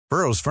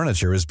Burrow's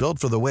furniture is built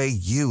for the way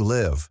you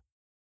live.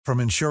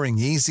 From ensuring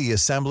easy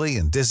assembly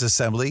and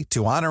disassembly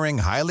to honoring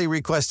highly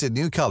requested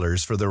new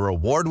colors for their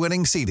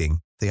award-winning seating,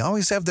 they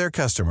always have their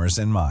customers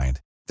in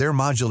mind. Their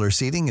modular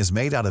seating is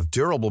made out of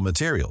durable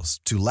materials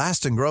to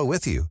last and grow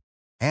with you.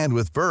 And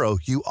with Burrow,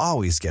 you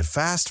always get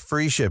fast,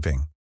 free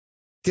shipping.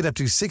 Get up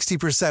to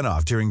 60%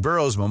 off during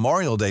Burrow's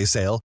Memorial Day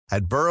sale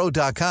at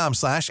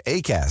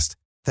burrow.com/ACAST.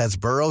 That's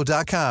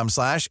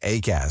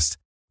burrow.com/ACAST.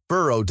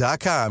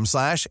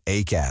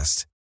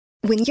 burrow.com/ACAST.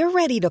 When you're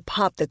ready to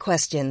pop the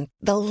question,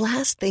 the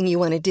last thing you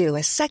want to do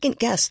is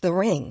second-guess the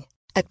ring.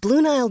 At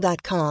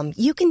BlueNile.com,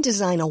 you can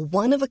design a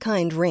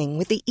one-of-a-kind ring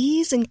with the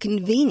ease and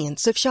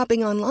convenience of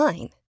shopping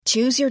online.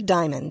 Choose your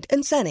diamond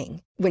and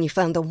setting. When you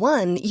find the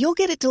one, you'll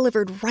get it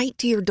delivered right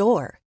to your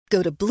door.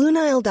 Go to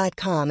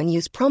BlueNile.com and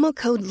use promo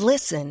code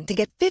LISTEN to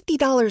get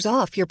 $50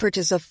 off your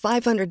purchase of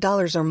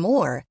 $500 or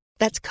more.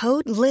 That's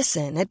code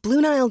LISTEN at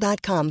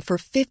BlueNile.com for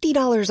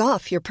 $50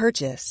 off your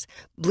purchase.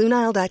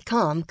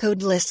 BlueNile.com,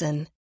 code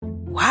LISTEN.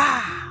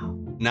 Wow.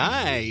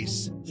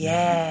 Nice.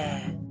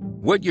 Yeah.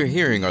 What you're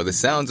hearing are the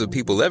sounds of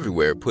people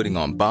everywhere putting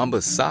on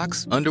Bombas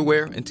socks,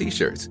 underwear, and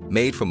T-shirts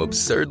made from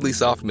absurdly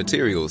soft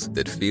materials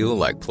that feel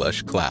like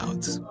plush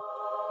clouds.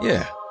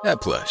 Yeah, that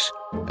plush.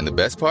 And the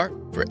best part?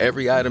 For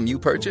every item you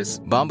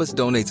purchase, Bombas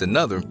donates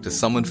another to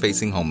someone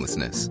facing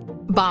homelessness.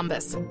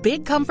 Bombas.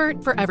 Big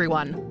comfort for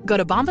everyone. Go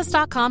to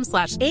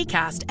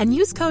bombas.com/ACAST and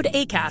use code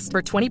ACAST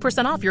for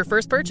 20% off your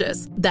first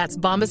purchase. That's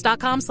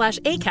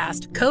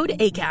bombas.com/ACAST. Code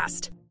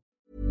ACAST.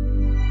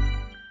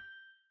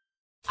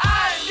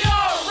 I'm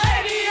your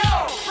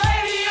radio show.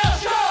 I'm your radio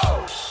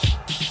show.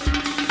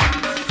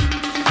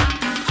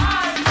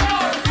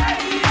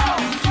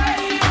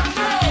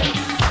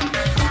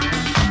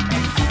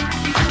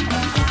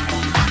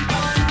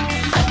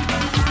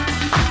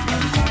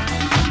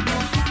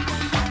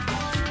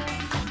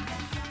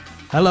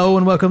 Hello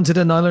and welcome to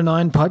the Niall or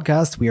Nine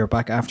podcast. We are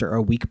back after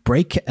our week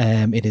break.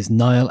 It is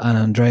Niall and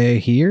Andrea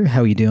here.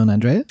 How are you doing,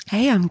 Andrea?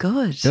 Hey, I'm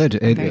good. Good.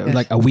 Good.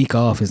 Like a week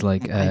off is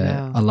like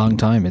a long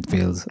time. It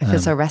feels. I feel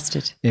so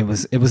rested. It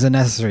was a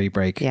necessary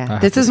break. Yeah,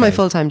 this is my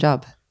full-time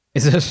job.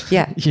 Is it?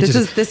 Yeah,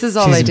 this is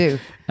all I do.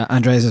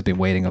 Andrea's just been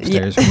waiting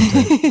upstairs for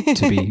me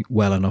to be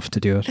well enough to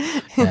do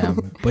it.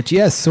 But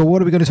yes, so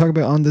what are we going to talk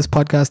about on this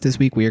podcast this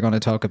week? We are going to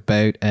talk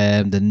about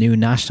the new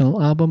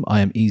National album, I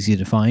Am Easy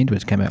to Find,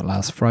 which came out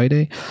last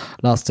Friday.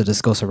 Lots to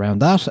discuss around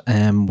that.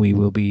 We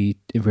will be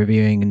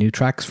reviewing new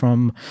tracks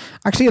from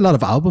actually a lot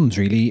of albums,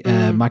 really.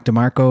 Mac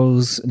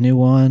DeMarco's new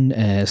one,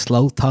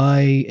 Slow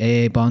Thai,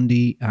 A.A.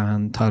 Bondi,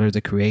 and Tyler,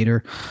 the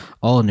Creator.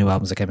 All new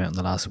albums that came out in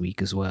the last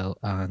week as well.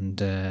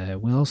 And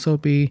we'll also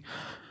be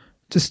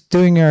just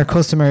doing our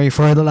customary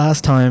for the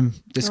last time,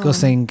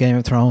 discussing Game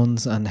of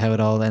Thrones and how it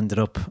all ended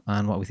up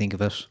and what we think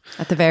of it.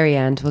 At the very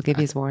end, we'll give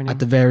you a warning. At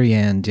the very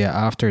end, yeah.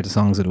 After the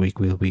songs of the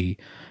week, we'll be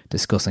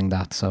discussing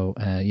that. So,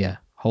 yeah.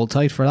 Hold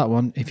tight for that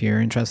one if you're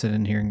interested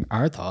in hearing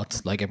our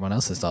thoughts, like everyone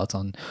else's thoughts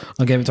on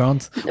Game of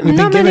Thrones.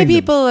 Not many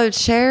people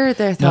share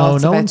their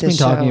thoughts. No one's been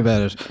show. talking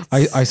about it.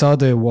 I saw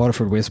the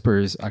Waterford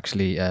Whispers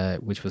actually,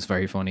 which was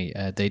very funny.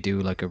 They do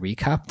like a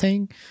recap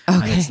thing,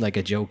 and it's like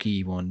a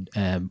jokey one.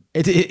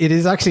 It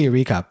is actually a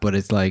recap, but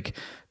it's like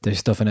there's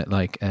stuff in it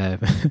like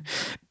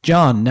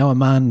John, now a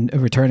man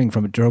returning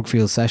from a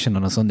drug-fueled session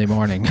on a Sunday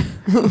morning,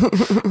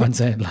 and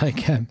saying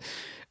like.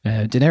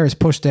 Daenerys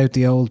pushed out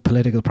the old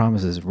political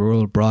promises,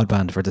 rural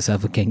broadband for the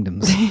Seven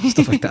Kingdoms,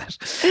 stuff like that.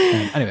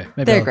 Anyway,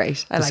 maybe they're I'll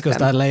great. I discuss like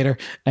them. that later.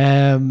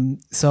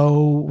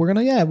 So we're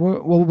gonna,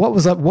 what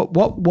was up?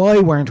 Why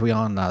weren't we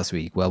on last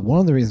week? Well, one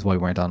of the reasons why we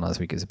weren't on last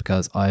week is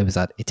because I was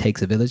at It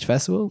Takes a Village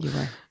festival. You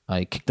were.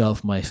 I kicked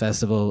off my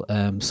festival,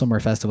 summer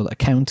festival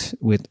account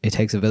with It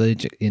Takes a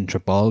Village in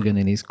Trebalgan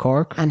in East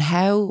Cork. And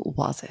how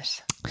was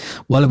it?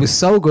 Well, it was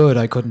so good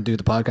I couldn't do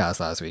the podcast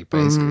last week,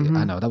 basically.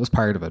 I know that was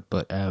part of it,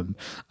 but I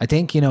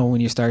think,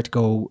 when you start to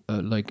go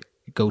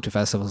go to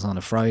festivals on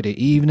a Friday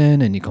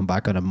evening and you come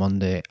back on a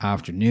Monday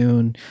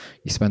afternoon,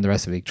 you spend the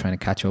rest of the week trying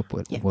to catch up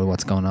with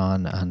what's going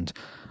on, and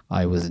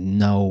I was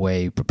no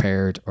way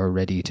prepared or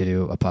ready to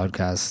do a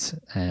podcast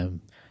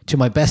to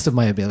my best of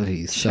my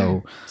abilities.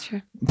 Sure.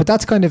 But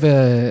that's kind of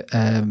a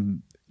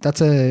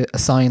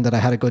sign that I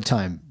had a good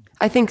time.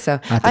 I think so.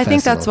 I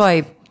think that's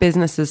why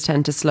businesses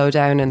tend to slow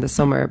down in the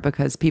summer,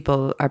 because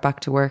people are back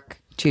to work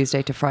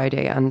Tuesday to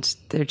Friday and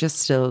they're just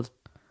still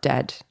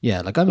dead. Yeah,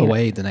 like I'm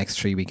away the next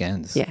 3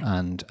 weekends,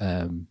 and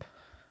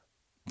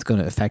it's going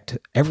to affect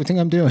everything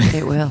I'm doing.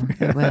 It will.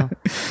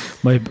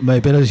 my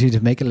ability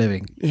to make a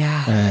living.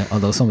 Yeah.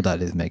 Although some of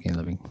that is making a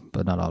living,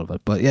 but not all of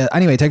it. But yeah,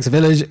 anyway, It Takes a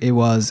Village. It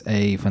was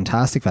a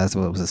fantastic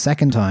festival. It was the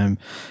second time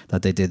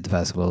that they did the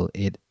festival.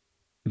 If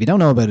you don't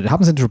know about it, it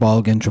happens in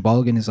Trebalgan.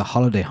 Trebalgan is a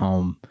holiday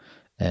home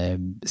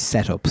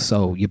setup.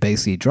 So you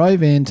basically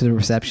drive into the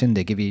reception,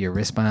 they give you your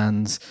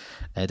wristbands,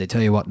 they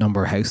tell you what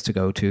number house to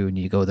go to, and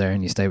you go there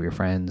and you stay with your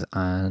friends,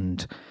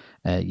 and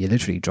you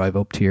literally drive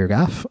up to your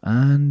gaff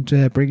and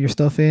bring your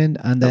stuff in,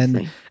 and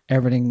then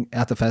everything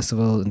at the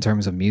festival in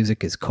terms of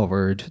music is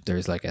covered.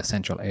 There's like a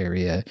central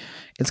area.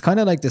 It's kind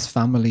of like this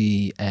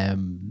family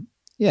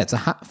Yeah, it's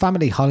a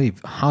family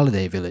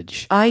holiday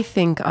village. I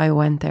think I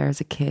went there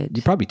as a kid.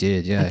 You probably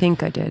did, yeah. I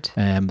think I did.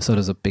 So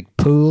there's a big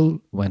pool.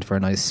 Went for a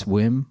nice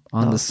swim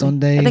on the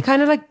Sunday. Are they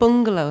kind of like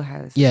bungalow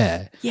houses?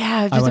 Yeah.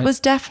 Yeah, I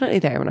was definitely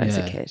there when I was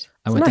a kid.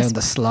 I went down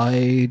the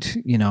slide,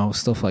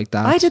 stuff like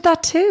that. I did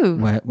that too.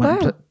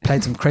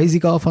 Played some crazy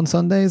golf on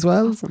Sunday as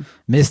well. Awesome.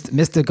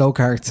 Missed the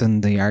go-karts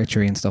and the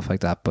archery and stuff like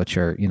that. But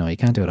sure, you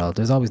can't do it all.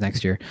 There's always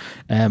next year.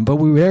 But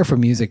we were there for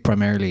music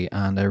primarily,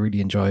 and I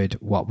really enjoyed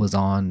what was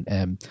on.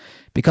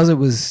 Because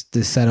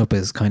the setup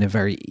is kind of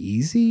very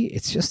easy.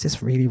 It's just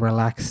this really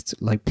relaxed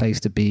like place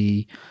to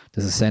be.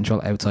 There's a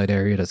central outside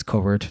area that's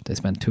covered. They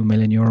spent €2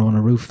 million on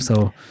a roof,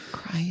 so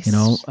Christ,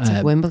 it's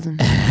like Wimbledon.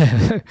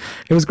 It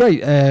was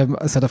great.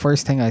 So the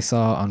first thing I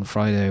saw on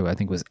Friday, I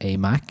think, was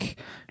AMAC,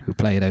 who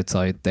played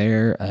outside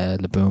there.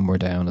 Laboom were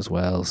down as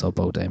well, so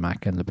both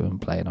AMAC and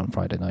Laboom played on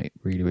Friday night.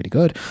 Really, really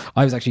good.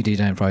 I was actually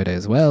DJing Friday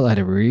as well. I had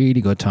a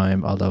really good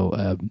time,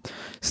 although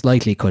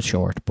slightly cut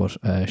short. But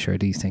sure,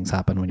 these things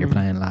happen when you're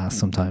playing last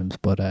sometimes.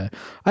 But I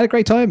had a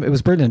great time. It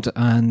was brilliant,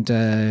 and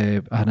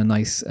I had a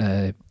nice.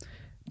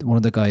 One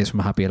of the guys from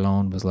Happy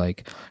Alone was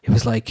like,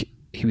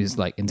 he was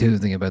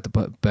enthusing about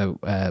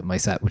my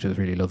set, which was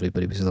really lovely.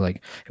 But he was just like,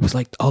 it was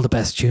like all the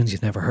best tunes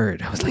you've never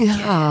heard. I was like,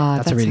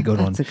 that's a really good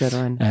one. That's a good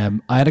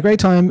one. I had a great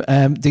time.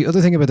 The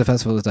other thing about the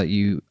festival is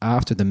that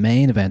after the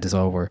main event is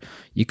over,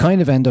 you kind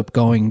of end up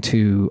going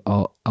to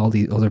all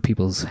the other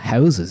people's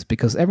houses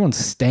because everyone's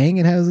staying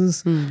in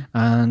houses,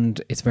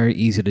 and it's very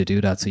easy to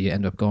do that. So you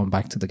end up going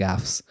back to the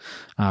gaffs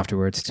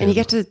afterwards. And you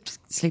get to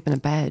sleep in a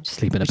bed.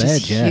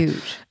 Yeah.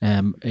 Huge.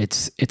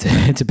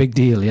 It's a big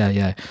deal.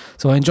 Yeah.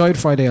 So I enjoyed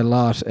Friday a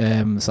lot.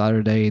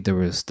 Saturday there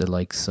was the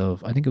likes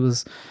of, I think it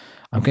was,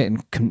 I'm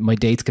getting my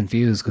dates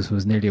confused because it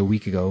was nearly a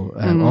week ago,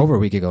 over a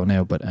week ago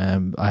now. But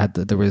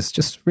there was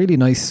just really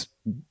nice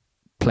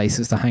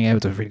places to hang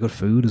out. There's really good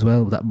food as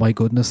well. That My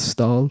Goodness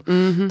stall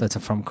that's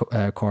from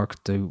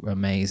Cork, do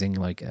amazing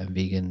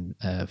vegan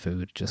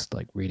food, just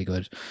like really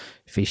good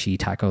fishy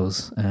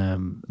tacos.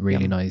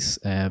 Really nice.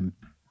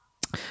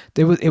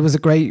 It was a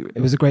great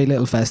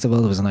little festival.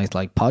 There was a nice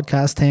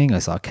podcast thing. I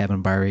saw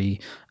Kevin Barry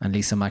and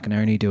Lisa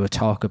McInerney do a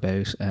talk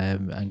about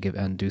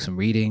and do some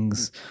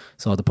readings.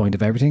 Saw The Point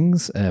of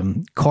Everything's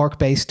Cork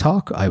based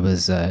talk. I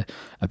was a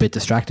bit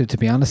distracted, to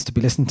be honest, to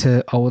be listening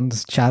to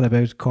Owen's chat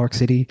about Cork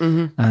City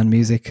and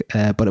music,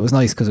 but it was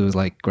nice because it was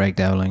like Greg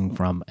Dowling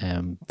from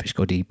Fish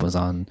Go Deep was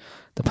on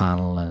the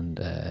panel, and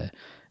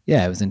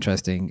it was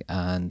interesting,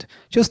 and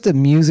just the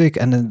music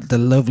and the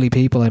lovely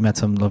people. I met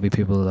some lovely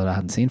people that I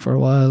hadn't seen for a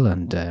while,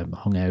 and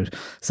hung out.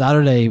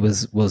 Saturday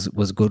was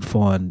good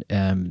fun.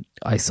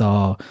 I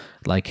saw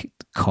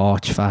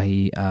Koch,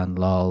 Fahy and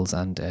Lols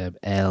and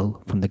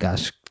Elle from the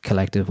Gash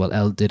Collective. Well,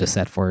 Elle did a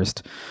set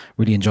first.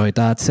 Really enjoyed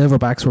that.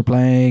 Silverbacks were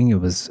playing. It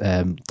was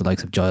the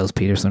likes of Giles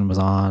Peterson was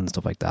on,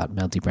 stuff like that.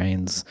 Melty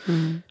Brains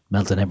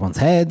melting everyone's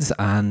heads,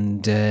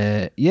 and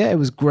it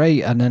was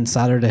great. And then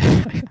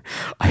Saturday,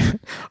 I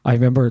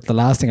remember the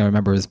last thing I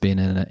remember is being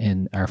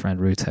in our friend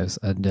Ruth's house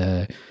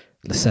and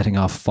setting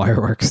off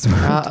fireworks. We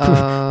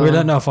were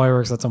letting off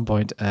fireworks at some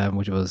point,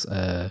 which was.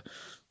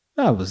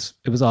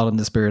 It was all in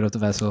the spirit of the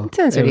festival. It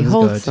sounds really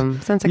wholesome.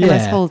 Good. Sounds like a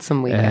nice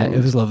wholesome weekend.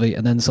 It was lovely.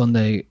 And then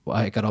Sunday,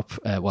 I got up.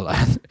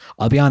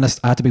 I'll be honest,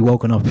 I had to be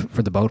woken up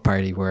for the boat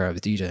party where I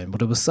was DJing,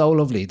 but it was so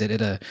lovely.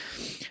 They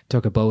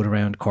took a boat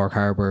around Cork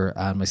Harbour,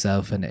 and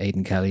myself and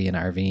Aidan Kelly and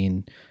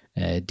Arvine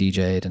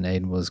DJ'd, and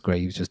Aidan was great.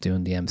 He was just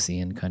doing the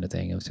MCing kind of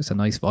thing. It was just a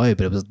nice vibe,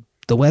 but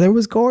the weather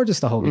was gorgeous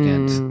the whole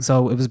weekend.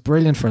 So it was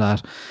brilliant for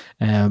that.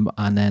 And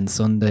then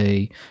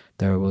Sunday,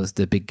 there was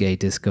the big gay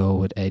disco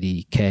with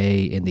Eddie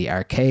K in the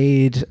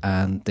arcade,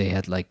 and they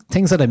had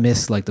things that I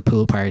missed, like the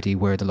pool party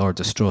where the Lord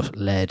of Strut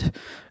led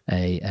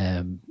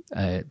a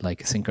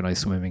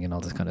synchronized swimming and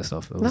all this kind of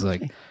stuff. It was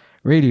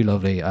really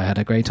lovely. I had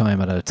a great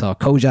time. I saw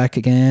Kojak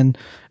again,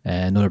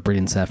 another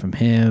brilliant set from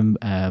him,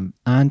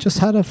 and just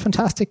had a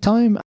fantastic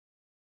time.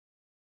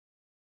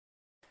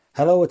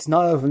 Hello, it's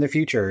Niall from the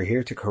future,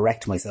 here to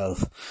correct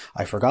myself.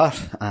 I forgot.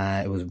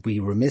 It would be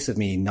remiss of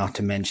me not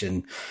to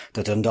mention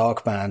the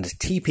Dundalk band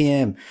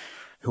TPM,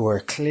 who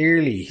are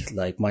clearly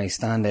my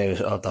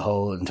standout of the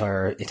whole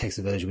entire It Takes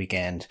a Village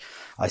weekend.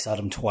 I saw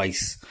them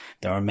twice.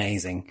 They're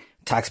amazing.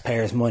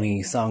 Taxpayers'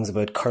 money, songs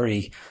about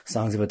curry,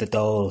 songs about the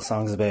dole,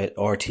 songs about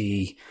RT.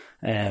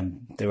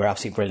 They were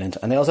absolutely brilliant.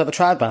 And they also have a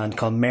trad band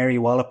called Mary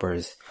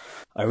Wallopers.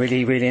 I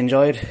really, really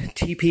enjoyed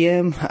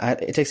TPM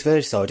at It Takes a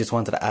Village, so I just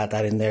wanted to add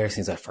that in there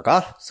since I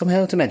forgot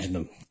somehow to mention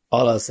them.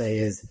 All I'll say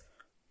is,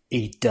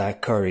 eat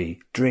that curry,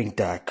 drink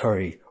that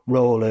curry,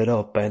 roll it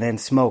up and then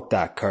smoke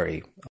that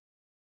curry.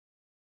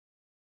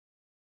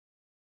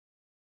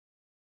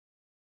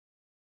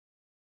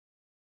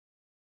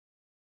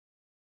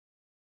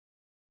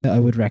 I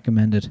would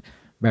recommend it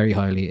very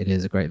highly. It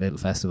is a great little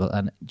festival,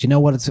 and do you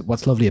know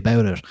what's lovely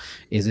about it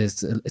is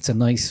it's a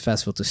nice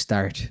festival to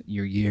start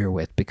your year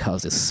with,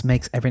 because it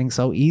makes everything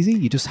so easy.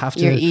 You just have to,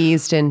 you're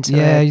eased into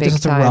you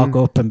just have to rock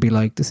up and be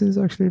like, this is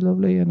actually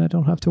lovely, and I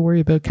don't have to worry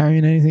about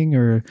carrying anything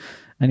or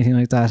anything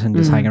like that, and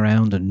just hang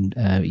around and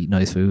eat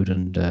nice food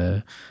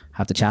and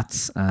have the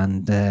chats,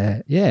 and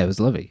it was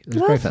lovely. It was a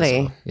great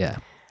festival. Yeah.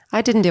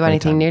 I didn't do Great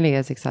anything time. nearly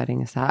as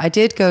exciting as that. I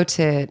did go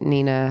to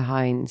Nina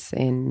Hines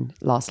in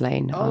Lost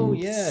Lane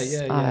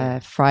on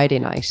Friday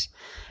night,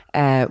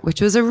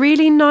 which was a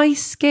really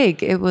nice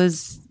gig. It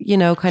was,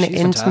 kind of She's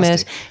intimate.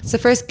 fantastic. It's the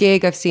first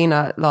gig I've seen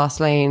at Lost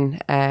Lane.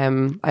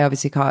 I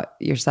obviously caught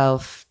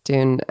yourself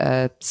doing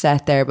a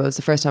set there, but it was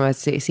the first time I'd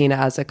seen it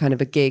as a kind of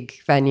a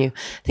gig venue.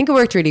 I think it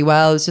worked really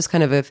well. It was just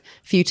kind of a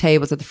few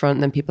tables at the front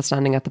and then people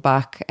standing at the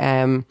back.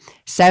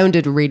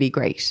 Sounded really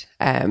great.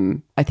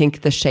 I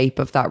think the shape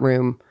of that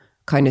room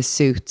kind of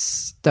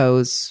suits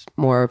those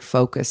more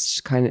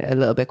focused, kind of a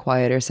little bit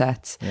quieter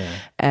sets.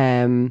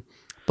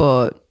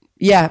 But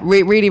yeah,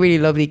 really, really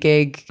lovely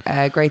gig.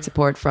 Great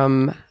support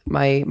from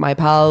my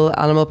pal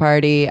Animal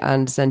Party,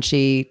 and then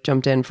she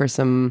jumped in for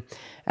some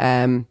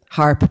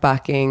harp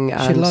backing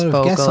and She had a lot of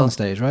vocal. guests on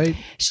stage, right?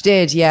 She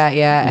did, yeah.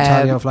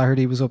 Natalia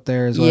O'Flaherty was up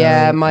there as well.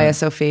 Yeah, Maya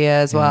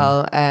Sophia as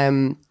well.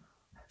 And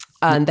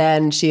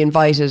then she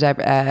invited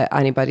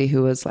anybody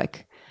who was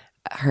like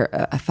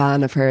a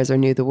fan of hers or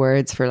knew the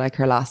words for like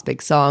her last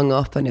big song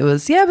up, and it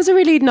was a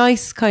really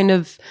nice kind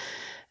of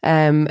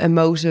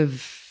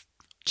emotive,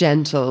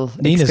 gentle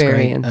Nina's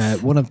experience.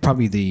 great. One of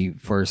probably the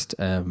first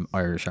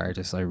Irish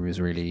artists I was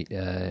really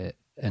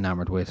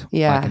enamored with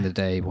back in the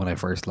day when I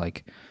first I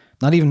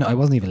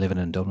wasn't even living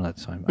in Dublin at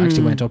the time. I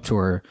actually went up to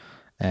her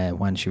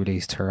when she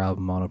released her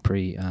album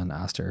Monoprix and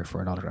asked her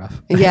for an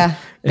autograph. Yeah.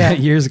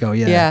 Years ago.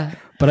 Yeah.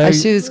 But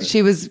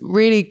she was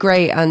really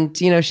great, and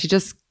she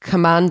just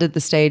commanded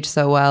the stage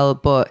so well,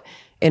 but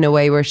in a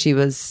way where she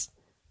was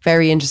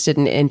very interested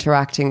in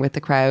interacting with the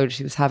crowd.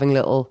 She was having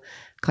little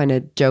kind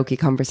of jokey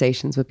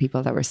conversations with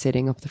people that were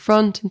sitting up the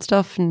front and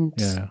stuff, and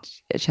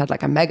she had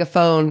like a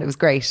megaphone. It was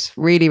great.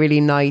 Really,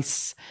 really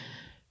nice,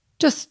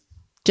 just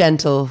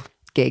gentle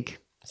gig.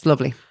 It's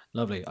lovely.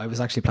 Lovely. I was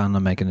actually planning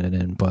on making it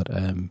in, but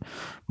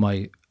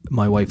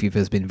my wife Eva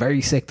has been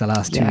very sick the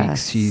last 2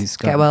 weeks. She's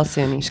got, get well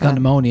soon. She's got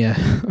pneumonia,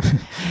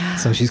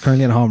 so she's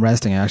currently at home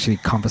resting. I actually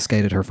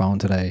confiscated her phone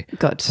today,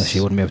 good, so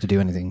she wouldn't be able to do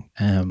anything.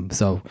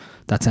 So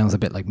that sounds a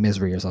bit like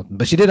misery or something.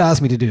 But she did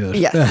ask me to do it.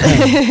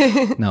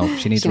 Yes. No,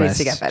 she needs rest. Needs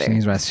to get better. She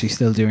needs rest. She's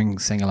still doing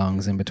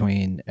sing-alongs in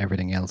between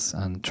everything else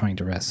and trying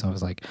to rest. So I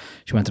was like,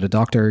 she went to the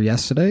doctor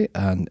yesterday,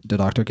 and the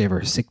doctor gave her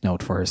a sick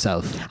note for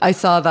herself. I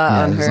saw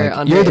that on her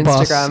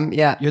Instagram. Boss.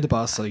 Yeah, you're the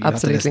boss, so you have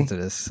to listen to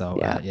this. So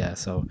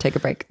so take a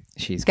break.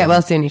 She's get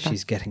well soon.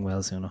 She's getting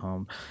well soon at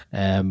home.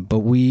 But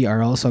we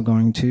are also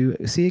going to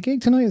see a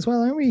gig tonight as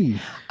well, aren't we?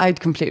 I'd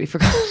completely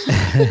forgot.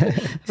 I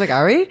was like,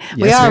 are we? Yes,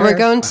 we are. we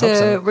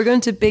are. We're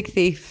going to Big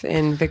Thief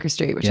in Vicar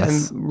Street, which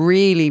I'm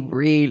really,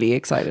 really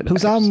excited about.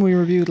 Whose album we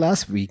reviewed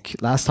last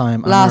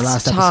time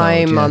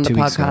on the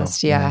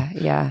podcast.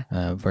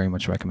 Yeah. Very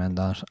much recommend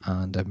that,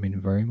 and I've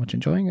been very much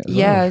enjoying it.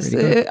 Yes,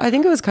 really I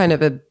think it was kind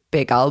of a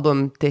big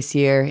album this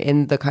year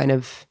in the kind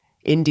of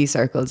indie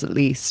circles, at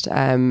least.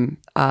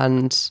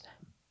 And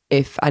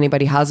if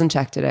anybody hasn't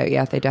checked it out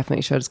yet, they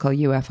definitely should. It's called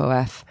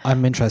UFOF.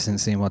 I'm interested in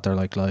seeing what they're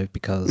like live,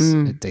 because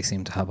they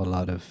seem to have a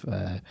lot of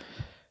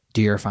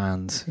dear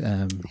fans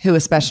who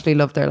especially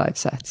love their live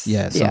sets.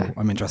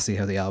 I'm interested to see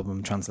how the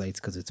album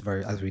translates, because it's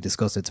very, as we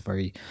discussed, it's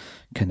very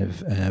kind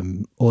of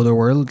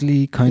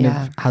otherworldly, kind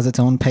of has its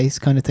own pace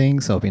kind of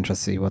thing. So I'll be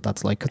interested to see what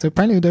that's like, because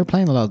apparently they're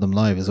playing a lot of them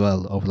live as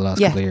well over the last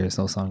couple of years,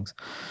 those songs.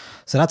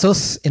 So that's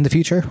us in the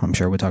future. I'm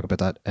sure we'll talk about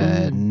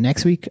that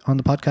next week on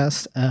the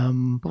podcast.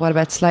 What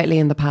about slightly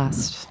in the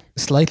past?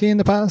 Slightly in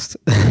the past?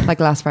 Like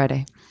last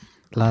Friday.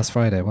 Last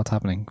Friday, what's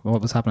happening?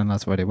 What was happening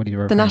last Friday? What do you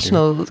remember? The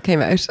National came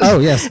out. Oh,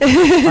 yes.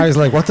 I was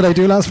like, what did I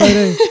do last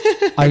Friday?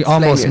 I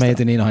almost made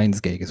the Nina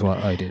Hines gig is what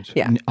I did.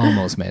 Yeah.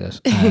 Almost made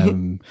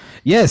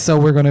it. So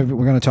we're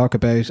gonna talk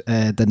about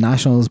the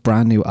National's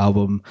brand new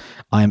album,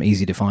 I Am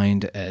Easy to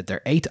Find,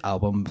 their 8th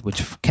album,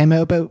 which came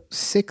out about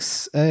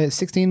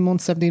 17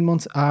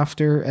 months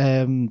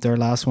after their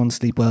last one,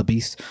 Sleep Well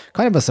Beast.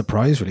 Kind of a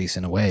surprise release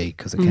in a way,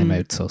 because it came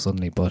out so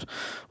suddenly, but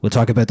we'll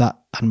talk about that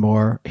and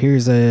more.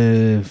 Here's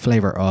a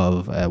flavour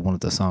of one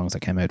of the songs that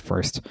came out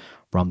first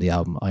from the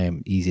album, I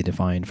Am Easy to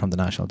Find, from the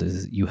National. This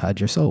is You Had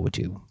Your Soul With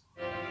You.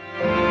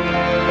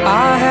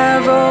 I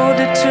have owed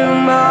it to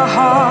my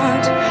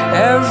heart,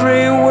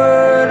 every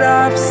word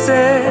I've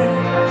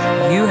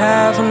said. You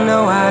have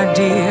no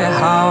idea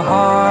how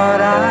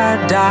hard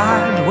I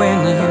died when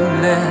you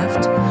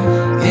left.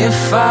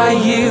 If I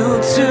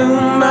yield to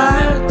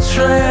my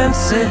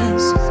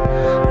trances,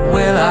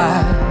 will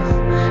I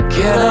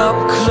get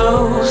up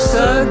close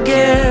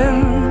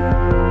again?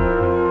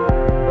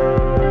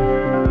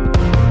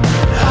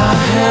 I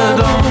had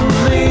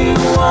only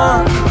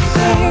one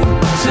thing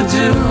to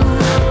do,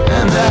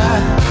 and I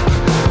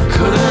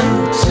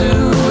couldn't do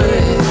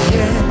it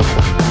yet.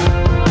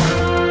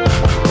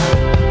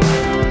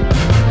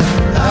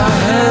 I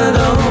had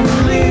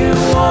only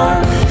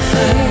one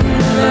thing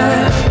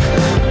left,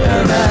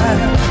 and I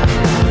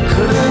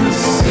couldn't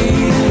see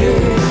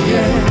it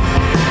yet.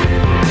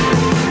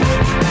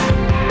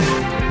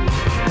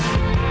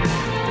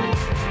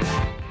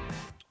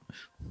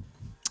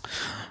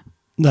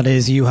 That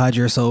is You Had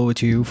Your Soul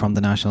With You from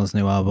the National's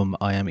new album,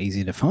 I Am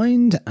Easy to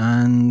Find.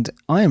 And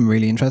I am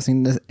really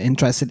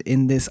interested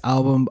in this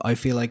album. I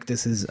feel like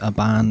this is a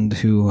band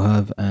who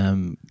have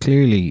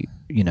clearly,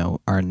 you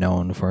know, are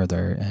known for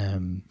their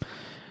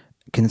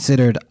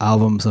considered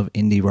albums of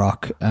indie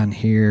rock. And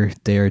here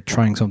they're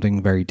trying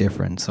something very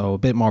different. So a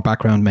bit more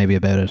background maybe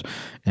about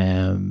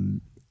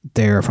it.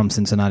 They're from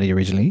Cincinnati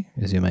originally,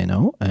 as you may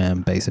know,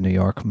 based in New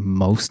York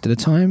most of the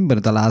time. But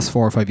in the last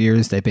 4 or 5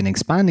 years, they've been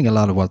expanding a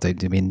lot of what they've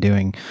been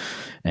doing.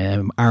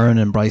 Aaron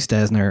and Bryce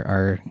Desner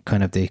are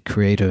kind of the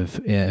creative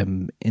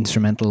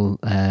instrumental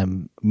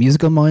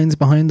musical minds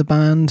behind the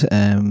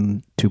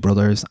band, two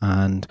brothers,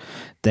 and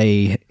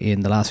they,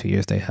 in the last few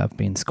years, they have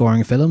been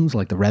scoring films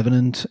like The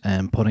Revenant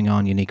and putting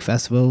on unique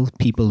festivals,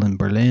 People in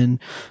Berlin,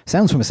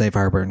 Sounds from a Safe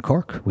Harbour in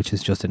Cork, which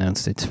has just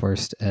announced its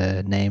first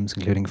names,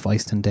 including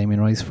Feist and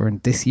Damien Rice for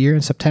this year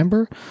in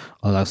September.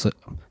 I'll also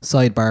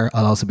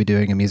be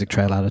doing a music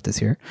trail at it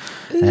this year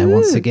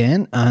once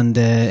again. And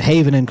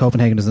Haven in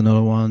Copenhagen is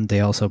another one.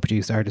 They also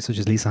produced artists such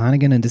as Lisa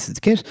Hannigan and This Is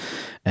the Kit,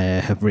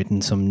 have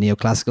written some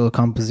neoclassical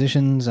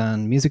compositions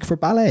and music for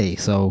ballet.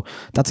 So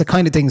that's the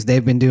kind of things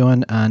they've been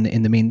doing. And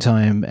in the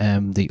meantime,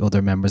 the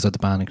other members of the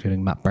band,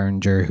 including Matt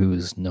Berninger,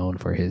 who's known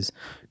for his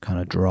kind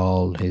of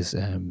drawl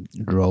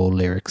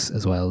lyrics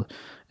as well.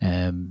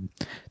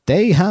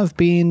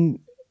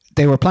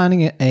 They were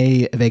planning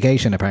a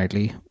vacation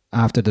apparently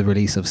after the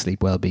release of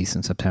Sleep Well Beast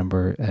in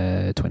September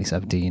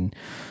 2017,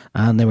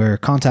 and they were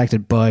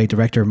contacted by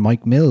director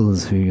Mike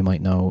Mills, who you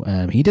might know.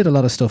 He did a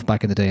lot of stuff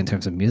back in the day in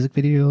terms of music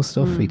video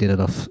stuff. He did a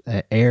lot of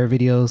Air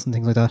videos and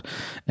things like that,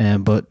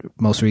 but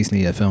most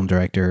recently a film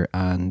director.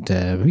 And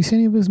have you seen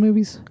any of his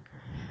movies?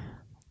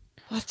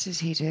 What did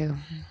he do?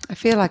 I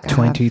feel like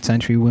 20th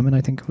Century Women, I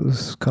think it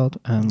was called.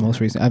 Most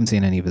recently, I haven't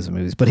seen any of his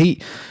movies, but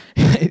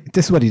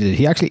this is what he did.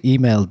 He actually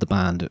emailed the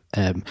band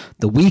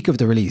the week of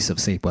the release of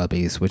Sleep Well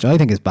Beast, which I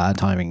think is bad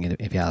timing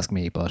if you ask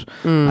me. But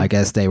I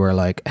guess they were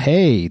like,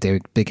 hey, they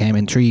became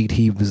intrigued.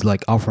 He was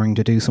like offering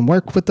to do some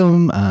work with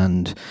them,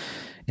 and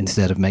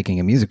instead of making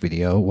a music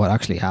video, what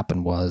actually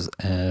happened was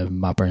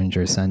Matt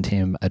Berninger sent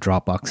him a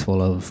Dropbox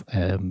full of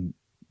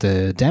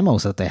the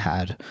demos that they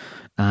had.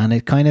 And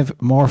it kind of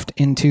morphed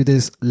into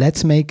this,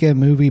 let's make a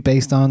movie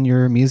based on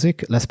your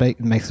music. Let's make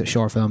a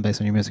short film based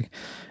on your music.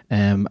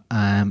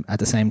 At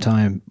the same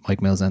time,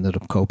 Mike Mills ended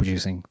up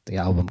co-producing the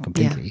album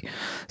completely. Yeah.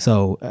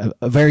 So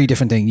a very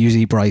different thing.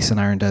 Usually Bryce and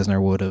Aaron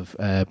Desner would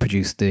have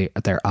produced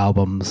their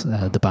albums,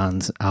 the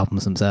band's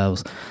albums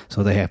themselves.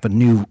 So they have a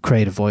new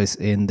creative voice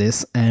in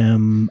this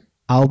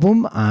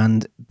album,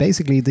 and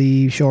basically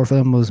the short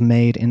film was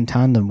made in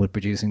tandem with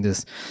producing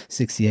this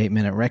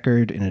 68-minute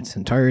record in its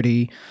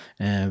entirety.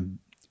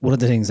 One of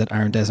the things that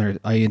Aaron Desner,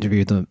 I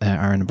interviewed them,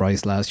 Aaron and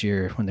Bryce last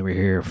year when they were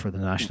here for the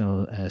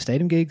National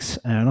Stadium gigs,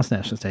 not the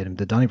National Stadium,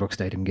 the Donnybrook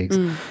Stadium gigs.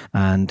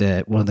 And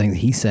one of the things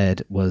he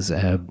said was,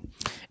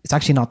 it's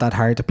actually not that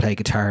hard to play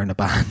guitar in a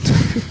band.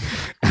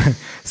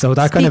 So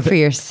that kind of for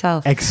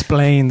yourself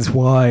explains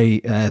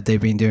why they've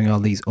been doing all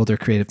these other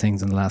creative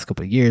things in the last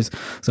couple of years.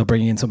 So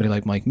bringing in somebody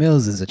like Mike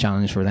Mills is a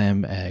challenge for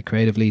them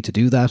creatively to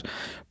do that.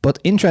 But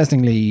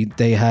interestingly,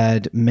 they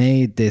had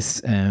made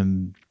this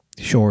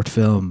short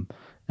film,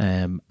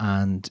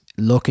 and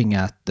looking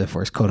at the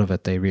first cut of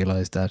it, they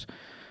realized that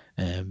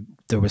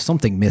there was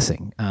something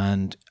missing.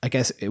 And I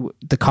guess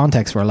the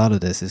context for a lot of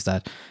this is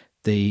that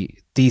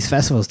these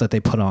festivals that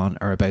they put on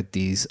are about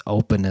these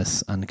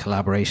openness and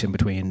collaboration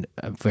between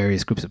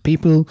various groups of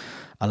people.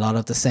 A lot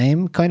of the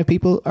same kind of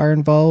people are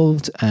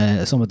involved.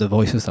 Some of the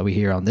voices that we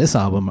hear on this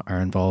album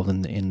are involved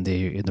in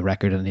the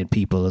record and in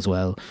People as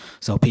well.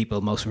 So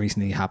People most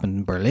recently happened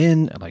in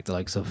Berlin, like the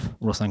likes of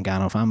Ruslan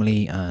Gano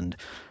family and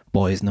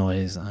Boys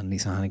Noise and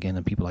Lisa Hannigan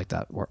and people like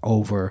that were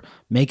over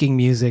making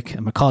music,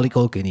 and Macaulay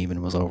Culkin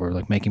even was over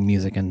like making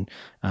music and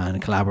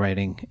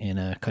collaborating in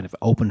a kind of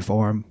open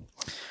forum.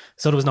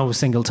 So there was no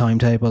single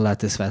timetable at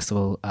this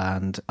festival,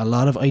 and a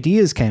lot of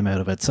ideas came out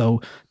of it. So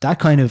that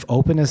kind of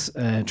openness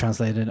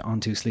translated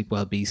onto Sleep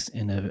Well Beast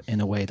in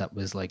a way that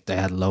was like they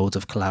had loads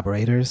of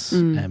collaborators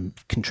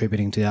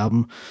contributing to the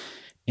album.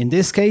 In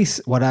this case,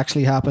 what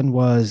actually happened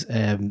was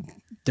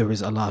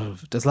there's a lot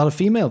of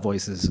female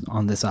voices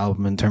on this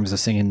album in terms of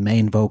singing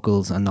main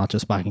vocals and not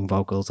just backing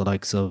vocals. The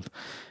likes of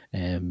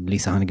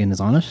Lisa Hannigan is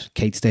on it,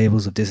 Kate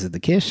Stables of This Is the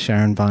Kit,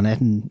 Sharon Van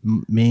Etten,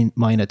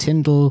 Mina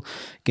Tyndall,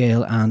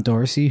 Gail Ann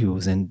Dorsey, who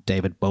was in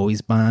David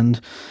Bowie's band.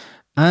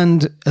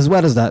 And as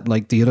well as that,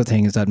 like the other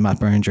thing is that Matt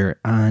Berninger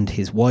and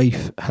his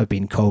wife have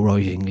been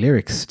co-writing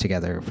lyrics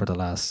together for the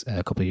last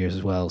couple of years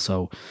as well.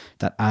 So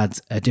that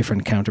adds a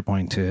different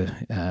counterpoint to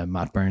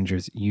Matt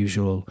Berninger's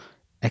usual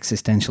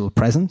existential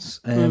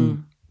presence.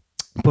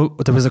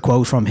 But there was a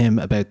quote from him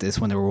about this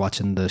when they were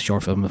watching the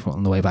short film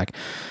on the way back.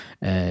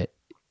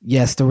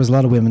 Yes, there was a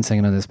lot of women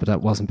singing on this, but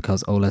that wasn't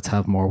because, let's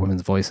have more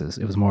women's voices.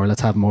 It was more,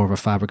 let's have more of a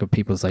fabric of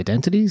people's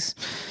identities.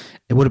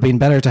 it would have been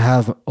better to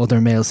have other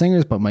male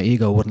singers, but my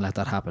ego wouldn't let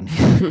that happen.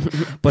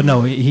 But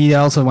no, he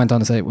also went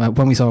on to say,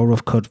 when we saw a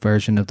rough cut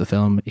version of the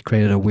film, it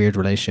created a weird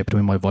relationship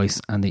between my voice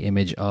and the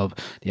image of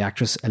the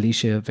actress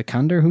Alicia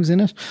Vikander who's in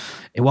it.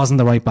 It wasn't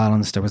the right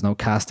balance. There was no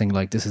casting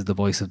like this is the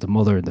voice of the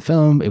mother in the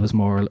film. It was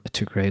more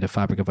to create a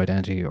fabric of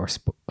identity or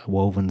a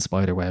woven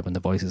spider web, and the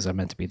voices are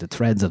meant to be the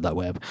threads of that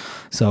web.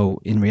 So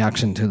in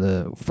reaction to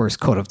the first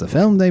cut of the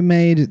film they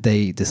made,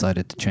 they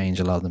decided to change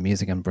a lot of the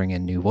music and bring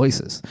in new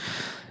voices.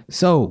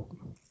 So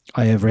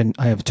I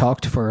have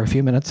talked for a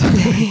few minutes.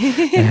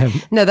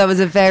 No, that was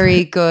a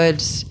very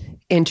good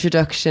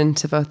introduction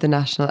to both the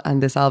National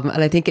and this album,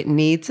 and I think it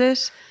needs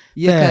it.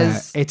 Yeah,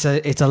 it's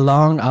a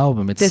long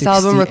album. This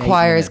album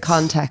requires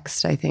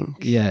context, I think.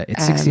 Yeah,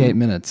 it's 68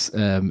 minutes.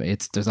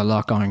 There's a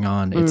lot going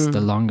on. It's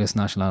the longest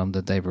National album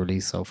that they've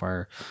released so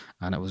far,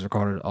 and it was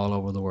recorded all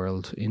over the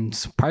world, in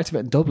parts of it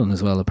in Dublin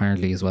as well,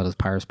 apparently, as well as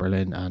Paris,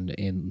 Berlin, and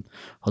in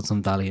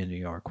Hudson Valley in New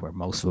York, where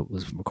most of it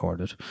was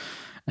recorded.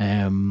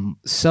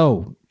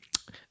 So,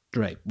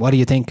 right, what do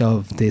you think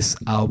of this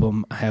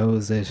album? How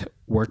is it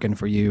working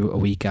for you a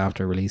week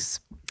after release?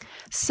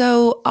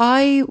 So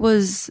I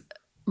was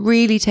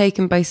really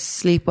taken by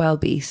Sleep Well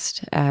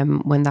Beast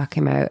when that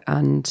came out,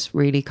 and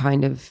really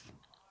kind of,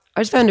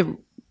 I just found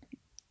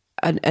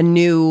a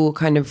new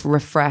kind of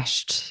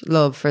refreshed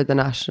love for the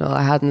National.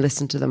 I hadn't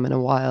listened to them in a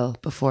while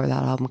before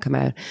that album came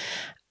out,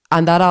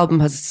 and that album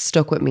has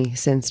stuck with me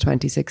since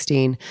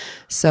 2016.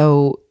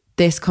 So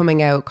this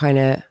coming out kind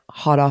of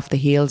hot off the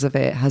heels of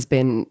it has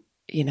been,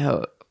 you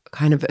know,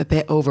 kind of a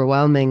bit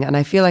overwhelming, and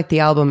I feel like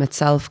the album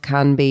itself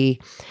can be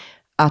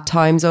at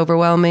times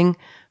overwhelming,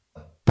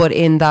 but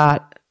in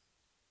that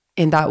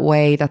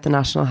way that the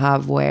National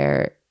have,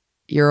 where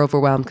you're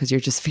overwhelmed because you're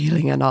just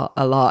feeling a lot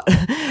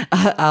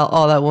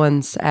all at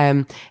once.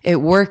 It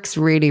works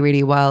really,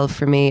 really well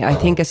for me. I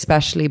think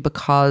especially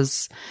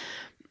because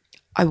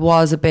I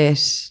was a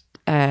bit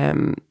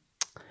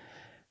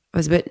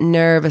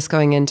nervous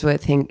going into it. I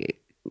think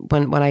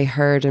when I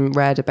heard and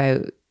read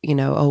about, you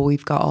know, oh,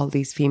 we've got all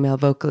these female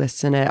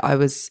vocalists in it, I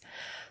was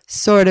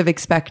sort of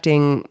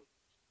expecting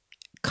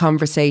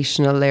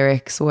conversational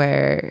lyrics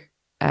where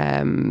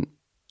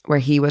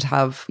he would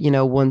have, you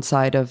know, one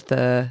side of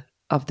the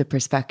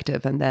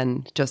perspective, and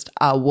then just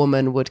a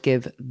woman would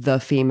give the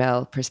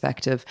female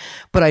perspective.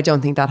 But I don't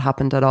think that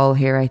happened at all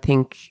here. I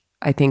think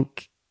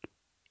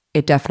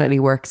it definitely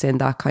works in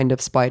that kind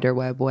of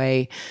spiderweb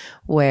way,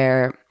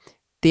 where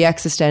the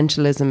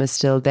existentialism is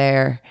still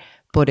there,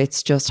 but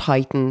it's just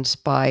heightened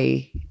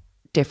by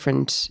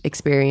different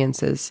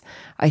experiences.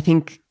 I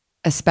think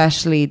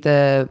especially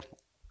the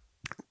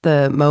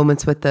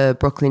moments with the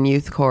Brooklyn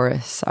Youth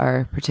Chorus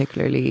are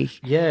particularly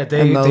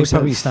they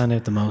probably stand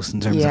out the most in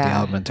terms of the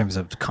album, in terms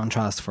of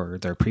contrast for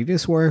their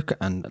previous work.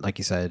 And like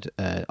you said,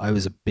 I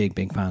was a big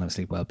fan of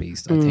Sleep Well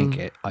Beast. I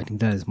think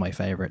that is my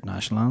favorite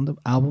National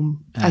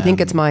album. I think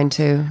it's mine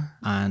too.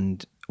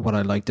 And what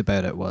I liked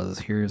about it was,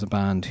 here's a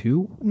band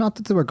who, not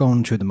that they were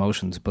going through the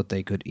motions, but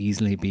they could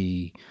easily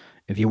be,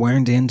 if you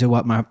weren't into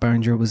what Matt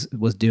Berninger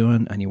was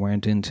doing, and you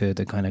weren't into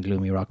the kind of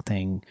gloomy rock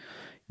thing,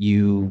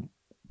 you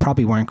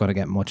probably weren't going to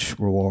get much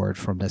reward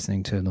from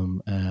listening to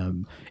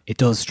them. It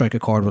does strike a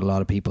chord with a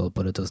lot of people,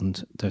 but it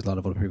doesn't. There's a lot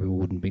of other people who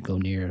wouldn't go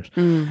near it.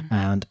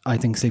 And I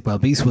think Sleep Well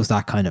Beast was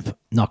that kind of,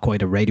 not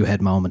quite a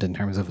Radiohead moment in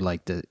terms of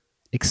like the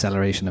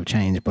acceleration of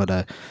change,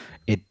 but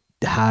it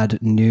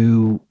had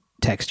new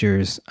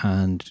textures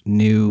and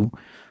new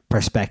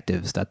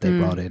perspectives that they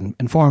brought in,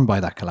 informed by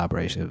that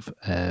collaborative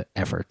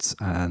efforts.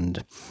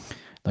 And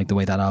like the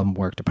way that album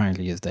worked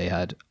apparently is they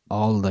had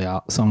all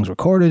the songs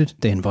recorded,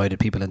 they invited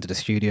people into the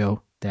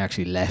studio, they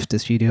actually left the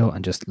studio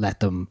and just let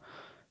them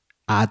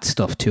add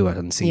stuff to it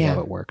and see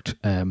how it worked.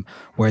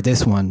 Where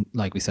this one,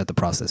 like we said, the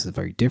process is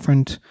very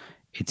different.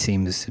 It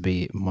seems to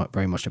be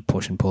very much a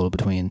push and pull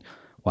between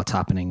what's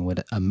happening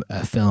with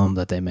a film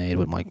that they made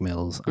with Mike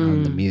Mills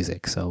and the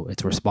music. So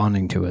it's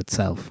responding to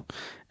itself,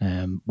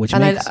 which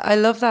makes... I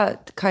love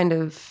that kind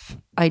of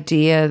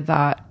idea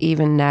that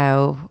even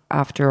now,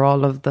 after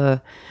all of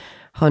the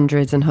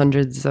hundreds and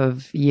hundreds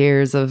of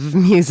years of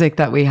music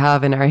that we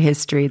have in our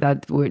history,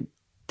 that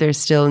there's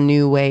still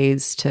new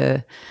ways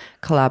to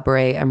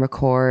collaborate and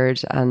record.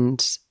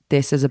 And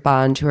this is a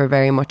band who are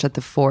very much at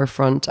the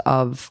forefront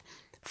of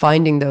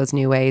finding those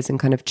new ways and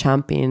kind of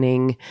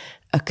championing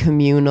a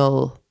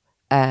communal,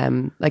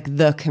 like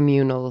the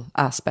communal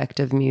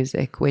aspect of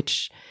music,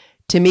 which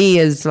to me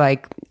is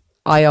like,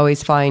 I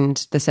always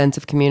find the sense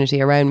of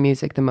community around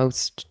music the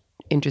most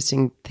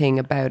interesting thing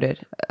about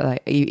it,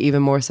 like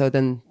even more so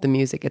than the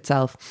music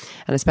itself.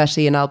 And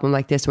especially an album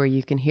like this, where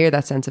you can hear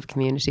that sense of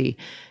community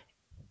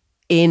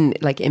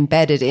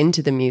embedded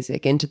into the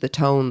music, into the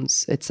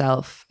tones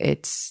itself.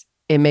 It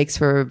makes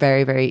for a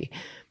very, very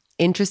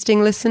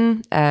interesting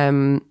listen.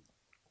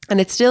 And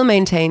it still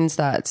maintains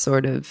that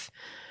sort of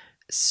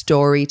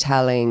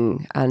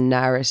storytelling and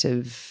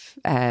narrative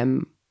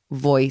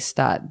voice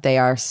that they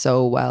are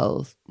so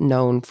well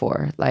known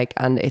for.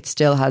 And it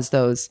still has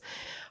those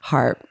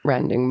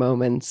heart-rending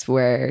moments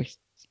where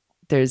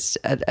there's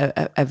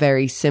a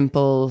very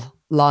simple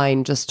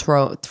line just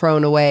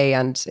thrown away,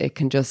 and it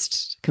can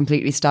just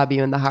completely stab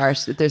you in the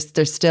heart.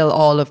 There's still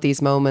all of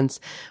these moments,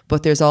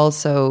 but there's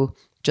also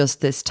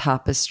just this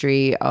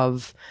tapestry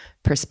of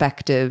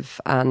perspective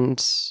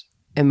and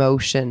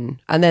emotion.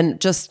 And then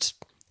just,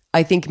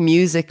 I think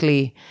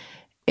musically,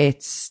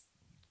 it's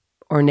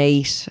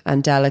ornate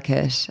and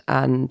delicate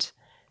and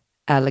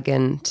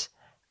elegant,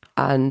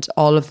 and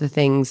all of the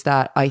things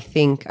that I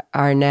think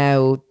are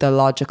now the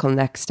logical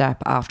next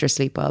step after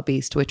Sleep Well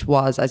Beast, which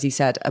was, as you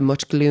said, a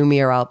much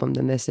gloomier album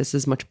than this. This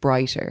is much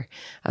brighter,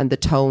 and the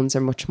tones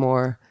are much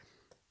more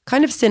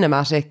kind of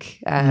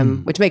cinematic,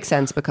 which makes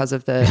sense because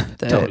of the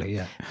Totally,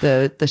 yeah.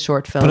 the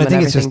short film. But I and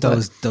think it's just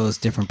everything, those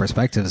different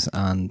perspectives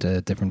and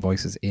different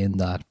voices in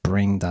that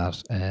bring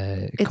that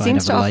it kind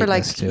seems of to offer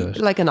lightness to it.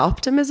 like an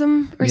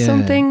optimism or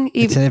something.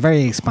 It's a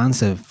very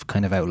expansive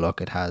kind of outlook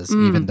it has,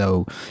 even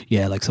though,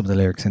 like some of the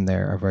lyrics in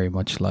there are very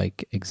much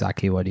like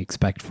exactly what you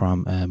expect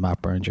from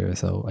Matt Berninger.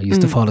 So I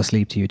used to fall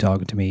asleep to you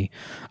talking to me.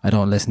 I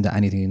don't listen to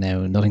anything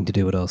now, nothing to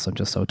do with us. I'm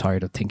just so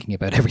tired of thinking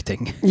about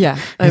everything. Yeah,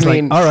 It's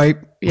like, all right.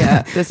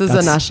 Yeah, this is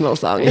a national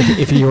song.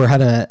 If you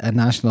had a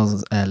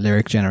national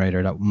lyric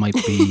generator that might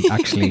be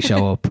actually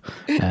show up,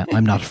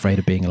 I'm not afraid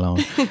of being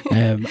alone.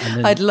 And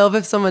then, I'd love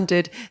if someone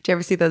did. Do you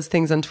ever see those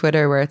things on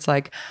Twitter where it's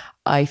like,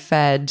 I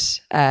fed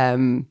a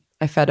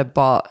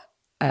bot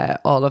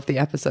all of the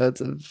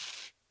episodes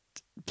of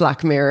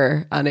Black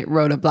Mirror, and it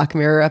wrote a Black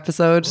Mirror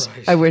episode.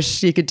 Right. I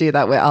wish you could do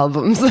that with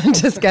albums and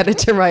just get it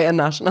to write a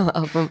national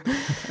album.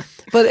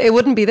 But it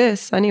wouldn't be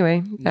this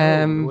anyway.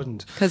 No, it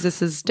wouldn't. Because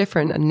this is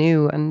different and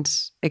new and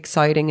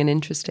exciting and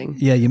interesting.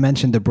 Yeah, you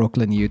mentioned the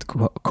Brooklyn Youth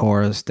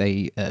Chorus.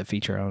 They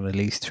feature on at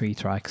least 3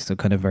 tracks, so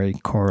kind of very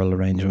choral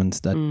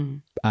arrangements that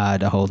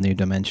add a whole new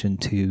dimension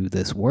to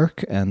this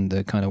work and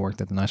the kind of work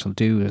that the National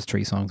do. There's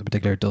 3 songs in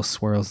particular: Dust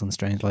Swirls and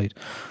Strange Light,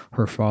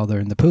 Her Father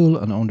in the Pool,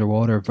 and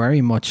Underwater.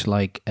 Very much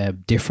like a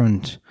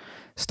different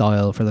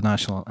style for the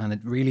National, and it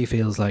really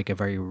feels like a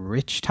very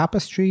rich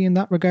tapestry in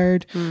that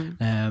regard.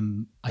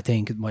 I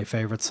think my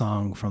favorite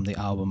song from the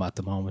album at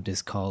the moment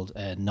is called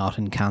Not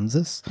in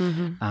Kansas,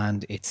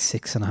 and it's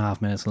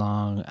 6.5 minutes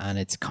long, and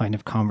it's kind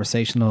of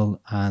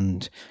conversational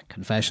and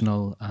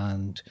confessional.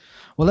 And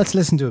well, let's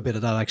listen to a bit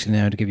of that actually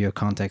now to give you a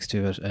context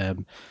to it.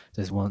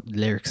 There's one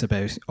lyrics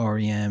about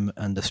R.E.M.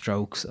 and the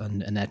Strokes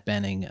and Annette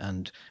Bening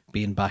and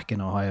being back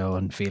in Ohio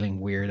and feeling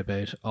weird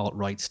about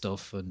alt-right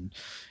stuff. And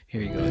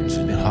here you go. It's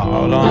a bit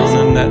Hard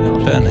on Annette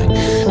Bening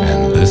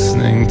and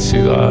listening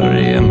to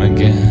R.E.M.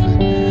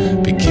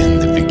 again. Begin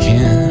to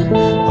begin,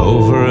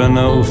 over and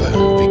over.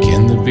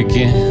 Begin to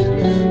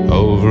begin,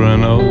 over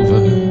and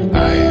over.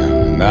 I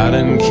am not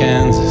in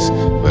Kansas,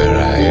 where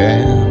I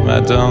am,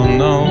 I don't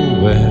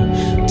know where.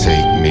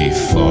 Take me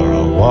for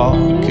a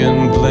walk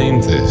and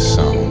blame this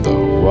on the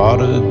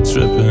water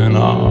dripping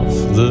off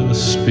the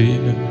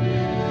spear.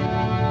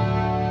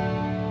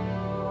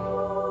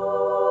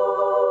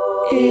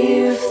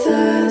 If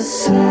the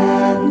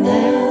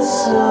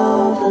sadness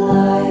of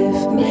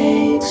life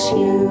makes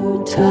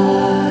you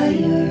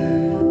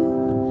tired,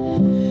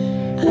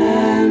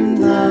 and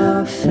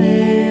the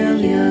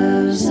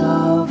failures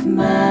of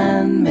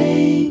man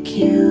make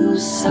you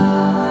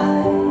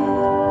sigh,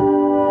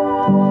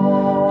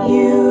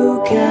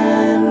 you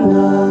can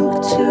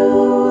look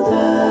to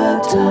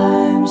the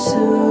time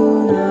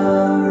soon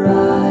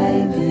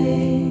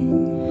arriving,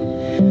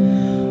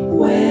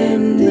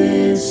 when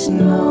this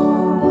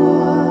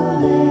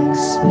noble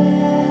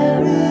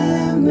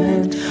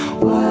experiment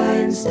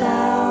winds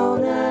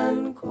down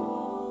and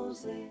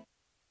calls it.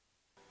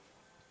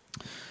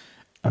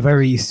 a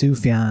very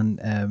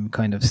Sufjan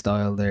kind of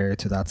style there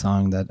to that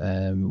song that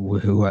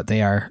who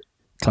they are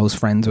close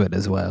friends with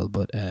as well,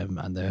 but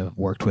and they've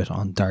worked with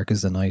on Dark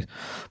as the Night.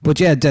 But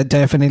yeah,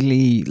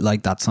 definitely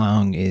like that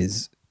song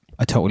is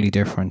a totally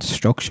different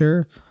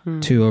structure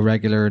to a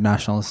regular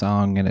National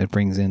song, and it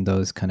brings in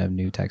those kind of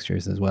new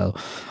textures as well.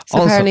 So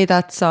also, apparently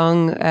that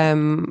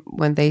song,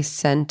 when they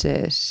sent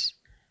it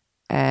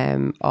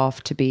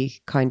off to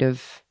be kind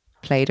of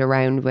played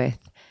around with,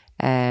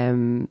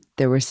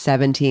 there were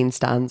 17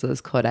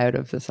 stanzas cut out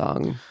of the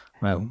song.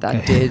 Wow,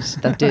 that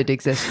did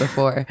exist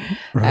before.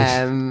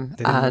 Right.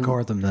 They didn't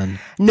record them then?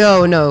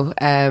 No.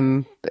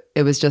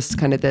 It was just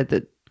kind of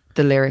the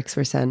lyrics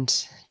were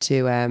sent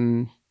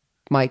to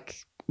Mike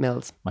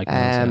Mills.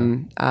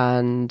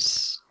 And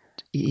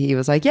he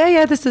was like,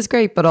 yeah, this is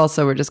great, but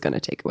also we're just going to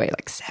take away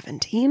like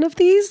 17 of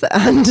these,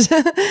 and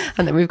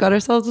then we've got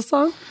ourselves a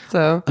song.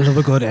 So I love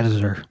a good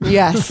editor.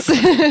 Yes.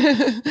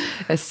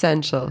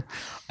 Essential.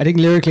 I think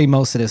lyrically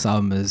most of this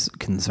album is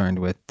concerned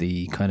with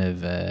the kind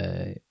of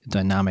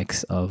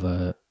dynamics of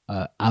a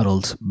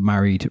adult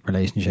married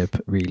relationship,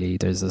 really.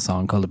 There's a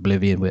song called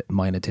Oblivion with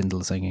Mina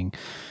Tindall singing.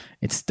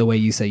 It's the way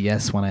you say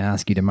yes when I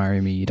ask you to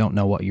marry me. You don't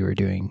know what you were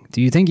doing.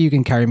 Do you think you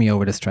can carry me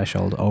over this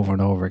threshold over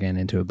and over again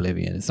into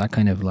oblivion? It's that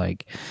kind of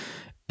like,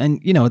 and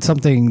you know, it's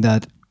something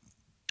that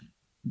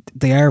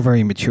they are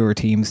very mature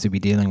themes to be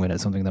dealing with.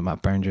 It's something that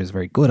Matt Berninger is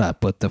very good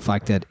at, but the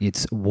fact that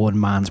it's one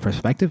man's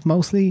perspective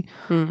mostly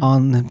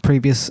on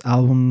previous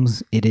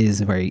albums,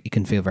 it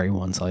can feel very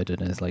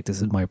one-sided. And it's like,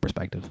 this is my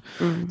perspective.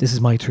 This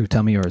is my truth.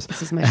 Tell me yours.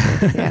 This is my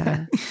truth.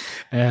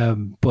 Yeah.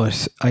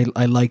 But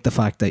I like the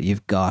fact that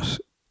you've got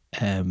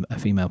a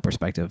female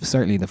perspective.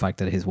 Certainly the fact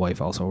that his wife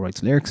also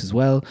writes lyrics as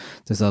well.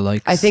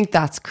 I think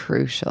that's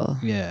crucial.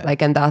 Yeah.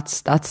 Like, and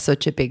that's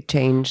such a big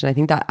change. And I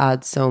think that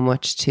adds so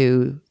much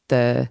to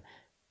the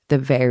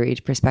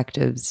varied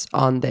perspectives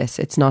on this.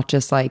 It's not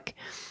just like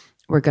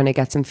we're going to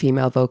get some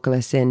female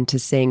vocalists in to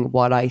sing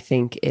what I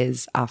think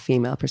is a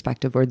female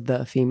perspective or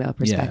the female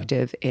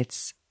perspective. Yeah.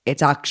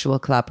 It's actual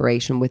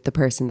collaboration with the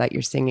person that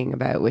you're singing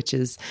about, which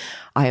is,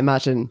 I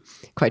imagine,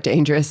 quite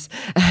dangerous.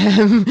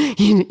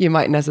 You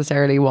might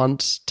necessarily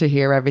want to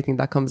hear everything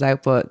that comes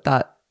out, but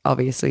that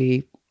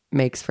obviously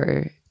makes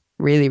for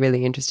really,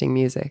 really interesting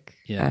music.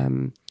 Yeah.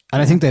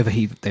 And I think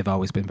they've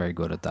always been very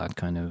good at that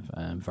kind of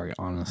very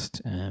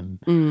honest.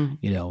 You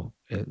know,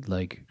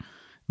 like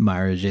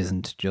marriage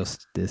isn't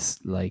just this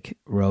like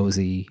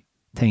rosy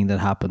thing that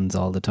happens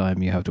all the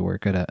time. You have to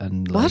work at it,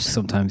 and like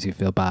sometimes you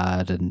feel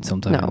bad, and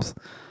sometimes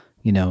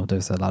you know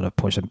there's a lot of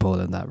push and pull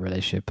in that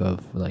relationship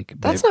of like.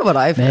 That's not what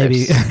I've heard.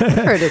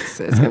 I've heard it's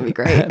gonna be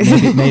great.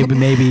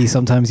 maybe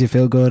sometimes you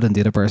feel good and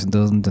the other person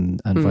doesn't,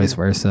 and vice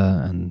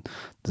versa. And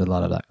there's a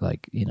lot of that,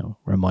 like, you know,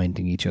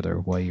 reminding each other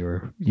why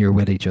you're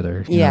with each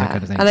other. You know, that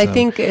kind of thing. And I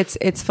think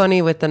it's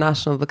funny with the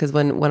National, because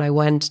when I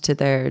went to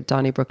their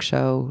Donnybrook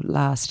show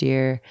last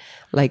year,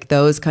 like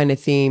those kind of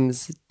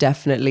themes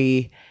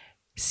definitely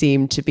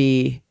seemed to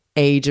be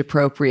age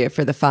appropriate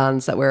for the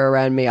fans that were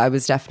around me. I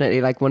was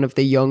definitely like one of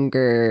the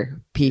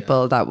younger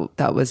people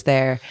that was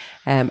there,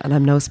 and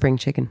I'm no spring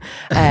chicken,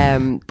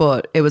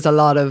 but it was a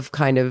lot of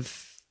kind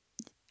of,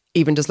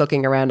 even just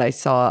looking around, I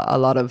saw a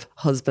lot of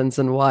husbands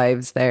and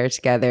wives there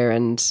together,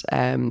 and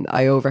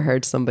I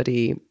overheard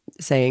somebody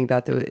saying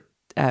that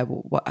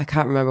I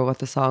can't remember what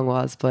the song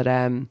was, but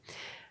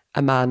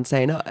a man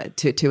saying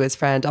to his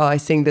friend, "Oh, I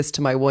sing this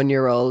to my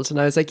 1-year-old," and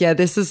I was like, "Yeah,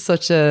 this is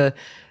such a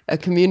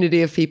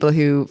community of people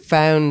who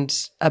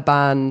found a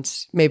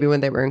band maybe when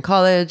they were in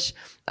college,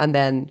 and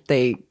then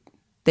they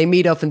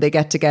meet up and they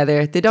get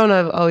together. They don't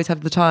always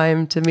have the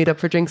time to meet up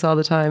for drinks all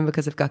the time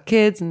because they've got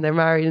kids and they're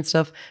married and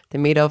stuff. They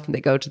meet up and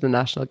they go to the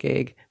National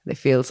gig. They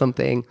feel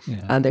something,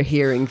 and they're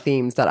hearing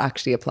themes that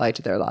actually apply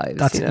to their lives.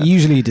 That's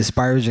usually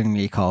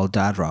disparagingly called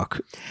dad rock.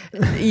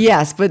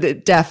 Yes,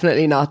 but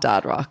definitely not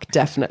dad rock.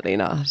 Definitely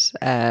not.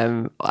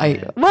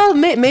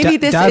 Maybe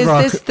this is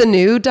this the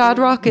new dad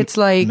rock? It's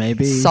like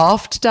maybe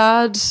soft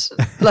dad,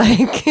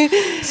 like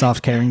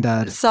soft caring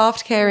dad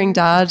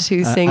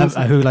who sings,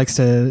 who likes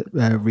to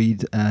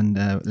read and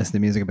listen to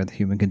music about the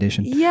human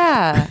condition.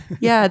 Yeah.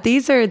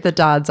 These are the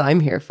dads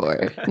I'm here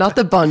for, not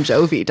the Bon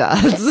Jovi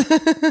dads.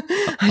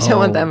 I don't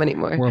want them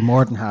anymore. We're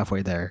more than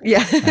halfway there.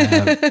 Yeah.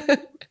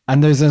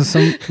 And there's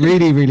some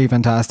really, really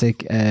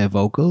fantastic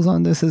vocals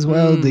on this as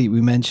well.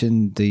 We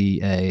mentioned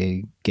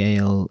the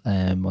Gail,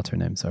 what's her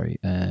name? Sorry.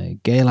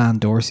 Gail Ann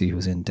Dorsey, who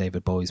was in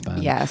David Bowie's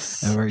band.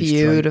 Yes. A very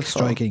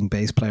beautiful. striking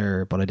bass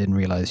player, but I didn't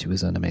realize she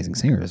was an amazing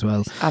singer as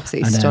well.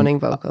 Absolutely stunning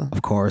vocal.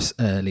 Of course,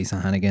 Lisa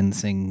Hannigan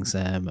sings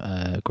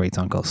a great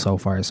song called So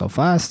Far So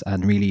Fast,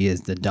 and really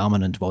is the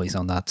dominant voice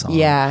on that song.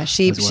 Yeah,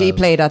 she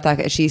played at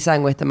that. She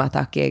sang with them at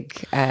that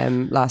gig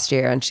last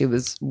year, and she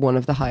was one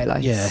of the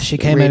highlights. Yeah, she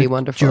came really out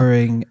wonderful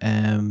during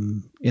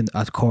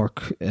at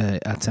Cork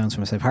at Sounds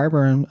from Safe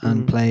Harbour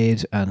and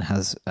played, and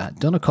has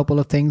done a couple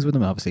of things with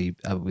them. Obviously,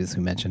 as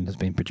we mentioned, has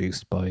been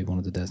produced by one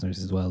of the Desners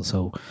as well.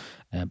 So,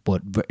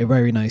 but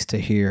very nice to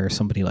hear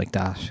somebody like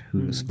that,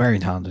 who's very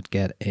talented,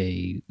 get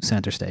a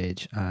centre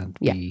stage and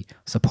be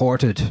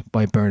supported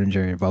by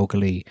Berninger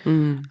vocally,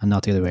 and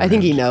not the other way around. I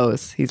think he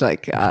knows. He's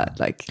like,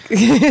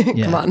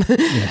 come on.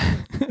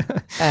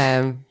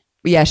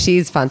 Yeah,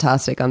 she's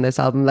fantastic on this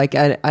album. Like,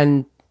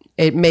 and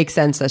it makes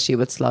sense that she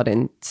would slot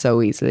in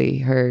so easily.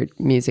 Her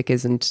music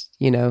isn't,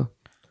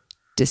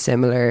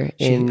 dissimilar.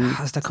 She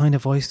has the kind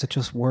of voice that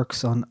just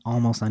works on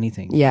almost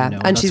anything. Yeah,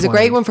 and she's a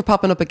great one for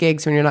popping up at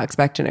gigs when you're not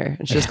expecting her,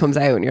 and she just comes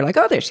out and you're like,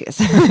 oh, there she is.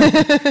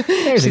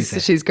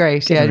 she's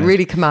great. Yeah,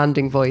 really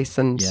commanding voice,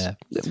 and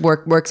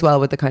works well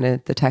with the kind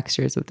of the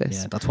textures of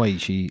this. Yeah, that's why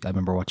I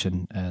remember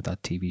watching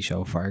that TV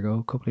show Fargo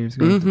a couple of years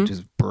ago, which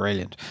is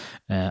brilliant,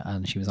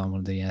 and she was on one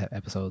of the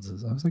episodes.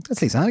 I was like,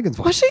 that's Lisa Hannigan's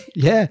voice. Was she?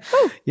 Yeah.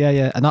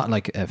 And not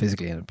like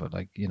physically in it, but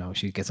like,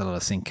 she gets a lot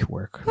of sync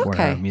work where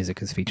her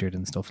music is featured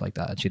and stuff like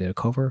that, and she did a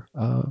cover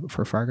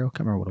for Fargo.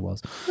 Can't remember what it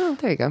was. Oh,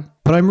 there you go.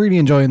 But I'm really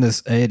enjoying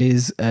this. It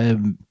is a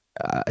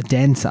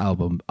dense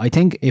album. I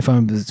think if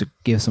I'm to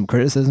give some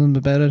criticism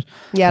about it,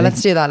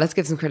 let's do that. Let's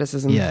give some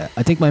criticism. Yeah,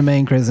 I think my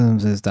main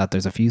criticisms is that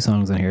there's a few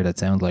songs in here that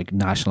sound like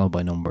National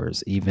by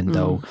numbers, even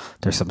though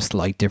there's some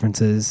slight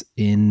differences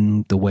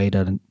in the way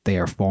that they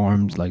are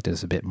formed. Like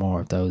there's a bit more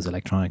of those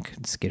electronic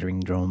skittering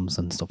drums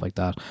and stuff like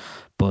that.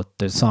 But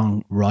the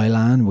song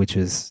Rylan, which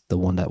is the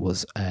one that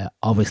was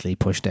obviously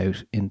pushed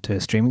out into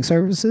streaming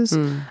services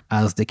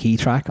as the key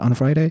track on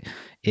Friday,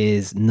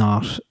 is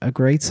not a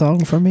great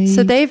song for me.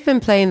 So they've been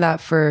playing that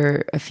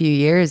for a few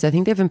years. I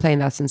think they've been playing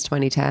that since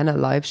 2010 at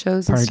live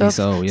shows and Apparently stuff.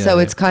 so, yeah, so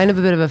yeah. it's kind of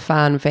a bit of a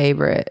fan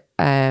favorite.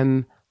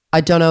 I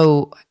don't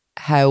know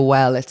how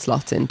well it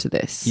slots into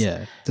this.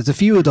 Yeah, there's a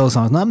few of those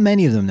songs, not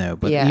many of them now,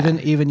 but Yeah.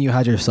 even You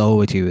Had Your Soul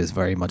With You is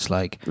very much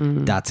like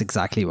that's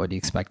exactly what you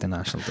expect the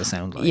National to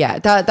sound like. Yeah,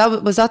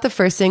 that was that the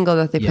first single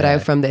that they put Yeah.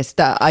 out from this.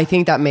 That I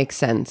think that makes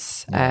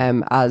sense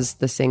as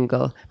the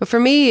single. But for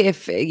me,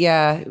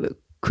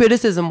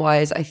 criticism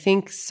wise, I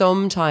think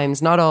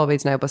sometimes, not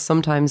always now, but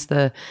sometimes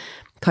the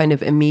kind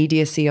of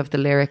immediacy of the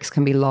lyrics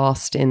can be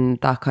lost in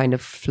that kind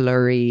of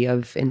flurry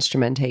of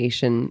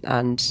instrumentation,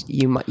 and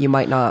you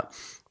might not.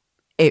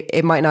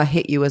 It might not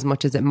hit you as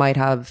much as it might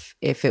have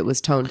if it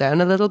was toned down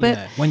a little bit.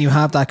 Yeah. When you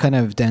have that kind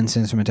of dense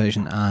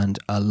instrumentation and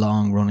a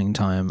long running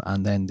time,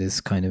 and then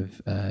this kind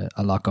of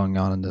a lot going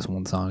on in this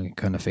one song, you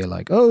kind of feel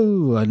like,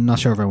 oh, I'm not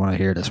sure if I want to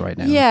hear this right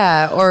now.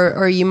 Yeah,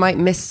 or you might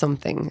miss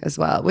something as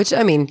well, which,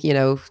 I mean, you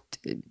know,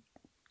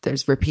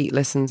 there's repeat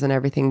listens and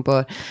everything,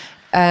 but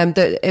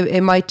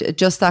it might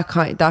just that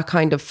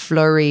kind of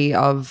flurry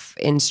of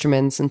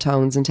instruments and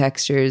tones and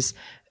textures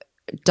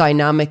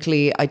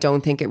dynamically, I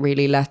don't think it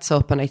really lets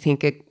up, and I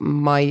think it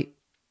might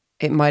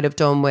have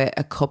done with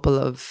a couple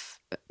of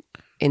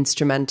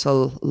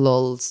instrumental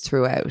lulls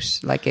throughout.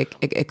 Like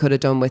it could have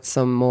done with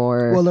some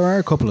more. Well, there are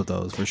a couple of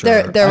those for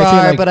sure. There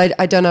are, but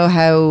I don't know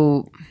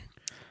how.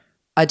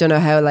 I don't know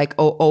how, like,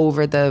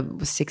 over the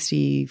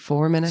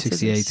 64 minutes,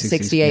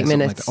 68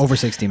 minutes, over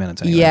 60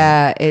 minutes. Anyway.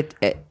 Yeah,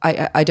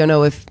 I don't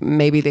know if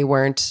maybe they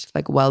weren't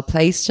like well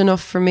placed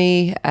enough for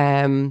me.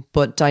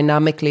 But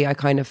dynamically,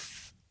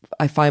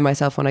 I find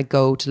myself when I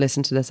go to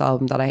listen to this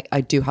album that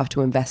I do have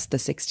to invest the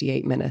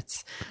 68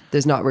 minutes.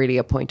 There's not really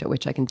a point at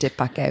which I can dip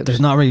back out.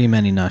 There's not really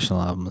many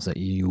National albums that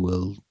you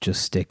will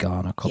just stick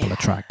on a couple of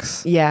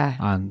tracks. Yeah.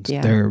 And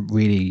they're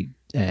really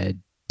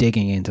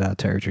digging into that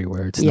territory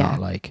where it's not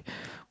like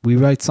we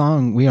write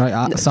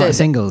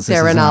singles.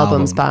 They're an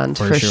albums band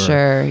for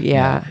sure.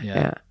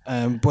 Yeah.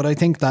 But I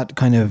think that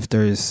kind of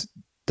there's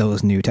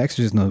those new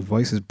textures and those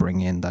voices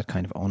bring in that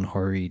kind of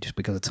unhurried,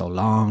 because it's so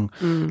long.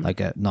 Like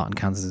Not in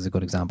Kansas is a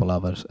good example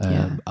of it.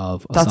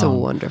 That's a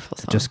wonderful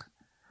song. Just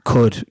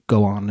could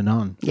go on,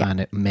 and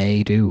it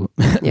may do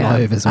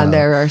live as well. And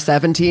there are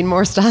 17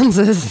 more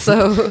stanzas,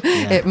 so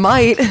it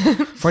might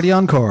for the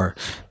encore.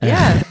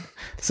 Yeah.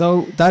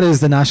 So that is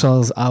the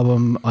Nationals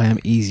album. I Am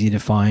Easy to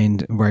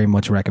Find, very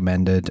much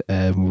recommended.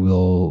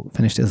 We'll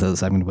finish this little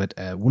segment with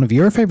one of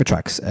your favorite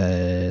tracks,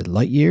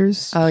 Light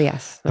Years. Oh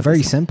yes, a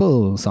very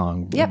simple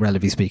song,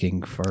 relatively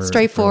speaking. For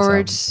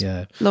straightforward,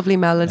 lovely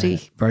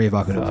melody, very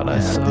evocative. I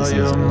saw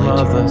your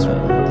mother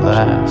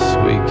last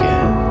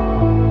weekend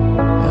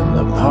in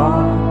the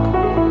park.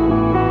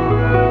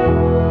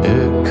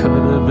 It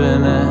could have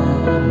been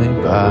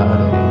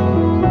anybody.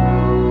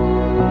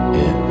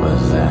 It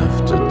was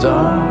after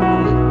dark.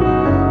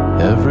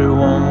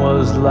 Everyone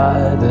was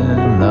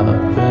lighting up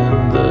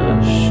in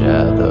the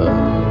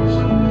shadows,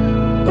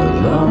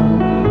 alone.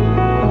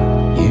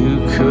 You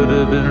could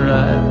have been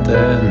right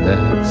there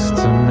next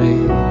to me,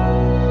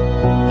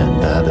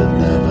 and I'd have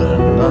never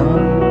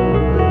known.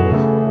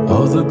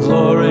 Oh, the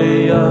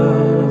glory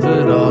of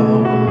it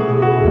all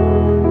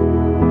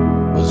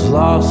was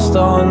lost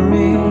on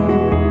me,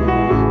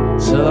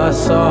 till I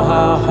saw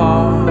how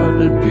hard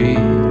it'd be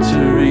to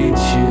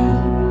reach you.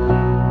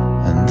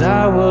 And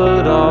I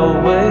would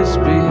always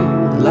be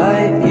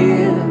light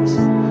years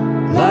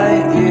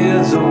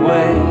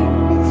away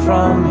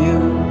from you.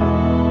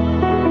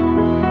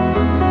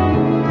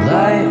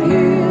 Light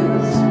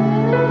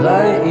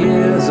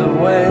years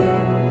away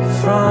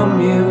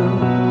from you.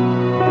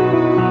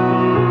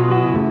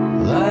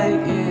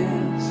 Light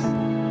years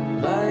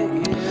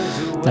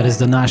away. That is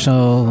the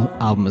National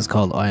album. Is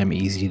called I Am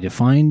Easy to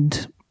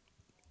Find.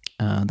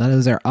 That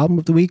is our album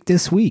of the week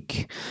this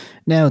week.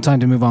 Now, time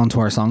to move on to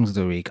our songs of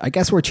the week. I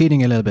guess we're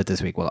cheating a little bit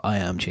this week. Well, I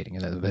am cheating a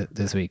little bit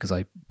this week because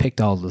I picked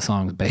all the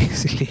songs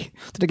basically.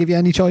 Did I give you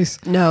any choice?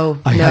 No,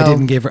 I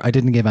didn't give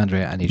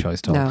Andrea any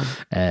choice at all.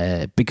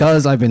 No.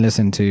 Because I've been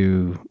listening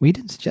to. We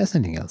didn't suggest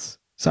anything else.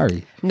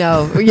 Sorry.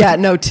 No,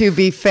 to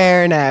be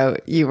fair now,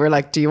 you were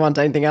like, do you want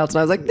anything else? And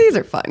I was like, these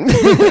are fine.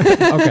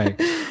 Okay.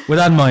 With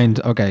that in mind,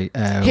 okay.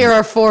 Here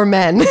are 4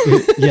 men.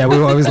 Yeah,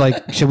 I was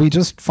like, should we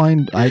just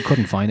find... I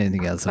couldn't find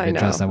anything else of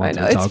interest I wanted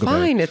to talk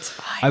about. It's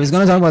fine. I was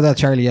going to talk about that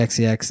Charlie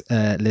XCX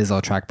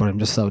Lizzo track, but I'm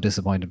just so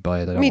disappointed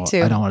by it. Me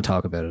too. I don't want to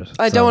talk about it.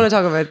 I don't want to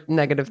talk about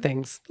negative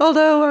things.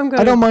 Although I'm going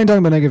to... I don't mind talking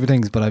about negative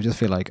things, but I just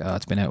feel like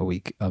it's been out a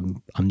week.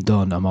 I'm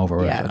done. I'm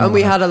over it. Yeah, and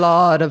we had a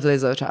lot of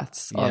Lizzo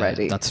chats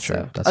already. That's true.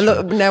 So. That's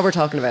true. Now we're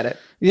talking about it.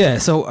 Yeah,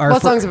 so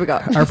what songs have we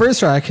got? Our first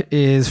track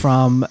is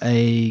from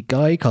a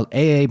guy called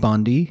A.A.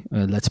 Bondi.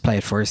 Let's play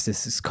it first.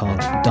 This is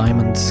called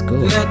Diamond Skull.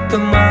 Let the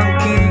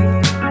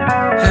monkey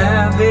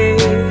have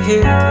it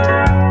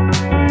here.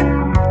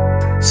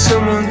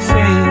 Someone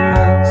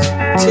famous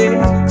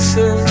takes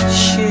a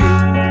shit.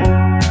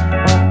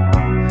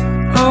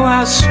 Oh,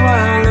 I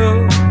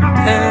swallow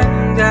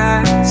and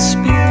I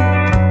spit.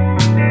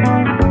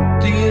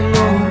 Do you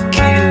know what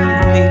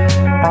killed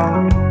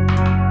me?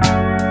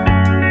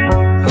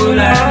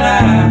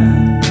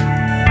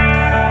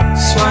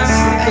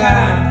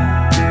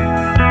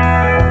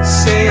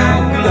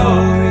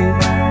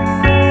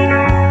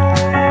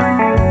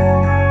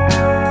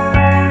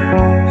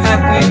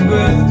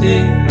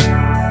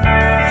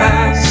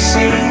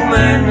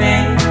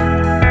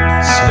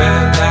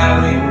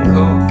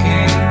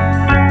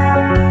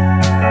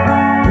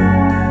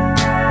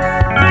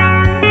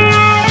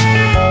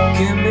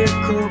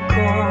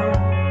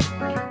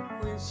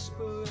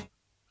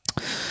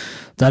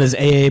 That is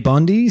A.A.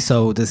 Bondi.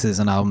 So this is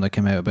an album that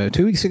came out about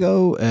 2 weeks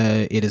ago.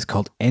 It is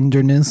called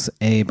Enderness.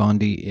 A.A.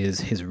 Bondi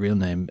is his real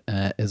name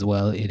as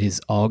well. It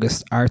is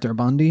August Arthur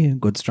Bondi, a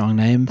good strong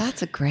name.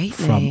 That's a great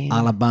from name.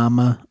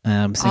 Alabama.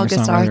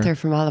 August Arthur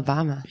from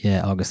Alabama.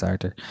 Yeah, August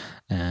Arthur.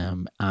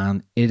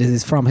 And it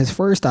is from his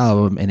first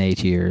album in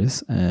 8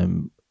 years.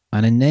 And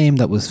a name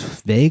that was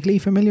vaguely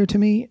familiar to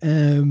me,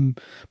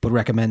 but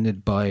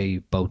recommended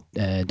by both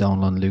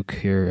Donal and Luke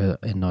here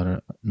in Niler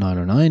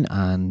 9,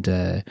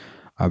 and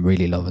I'm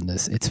really loving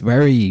this. It's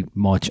very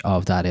much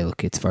of that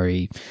ilk. It's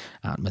very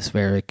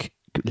atmospheric,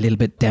 a little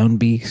bit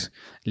downbeat,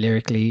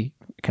 lyrically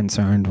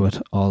concerned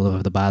with all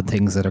of the bad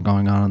things that are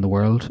going on in the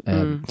world.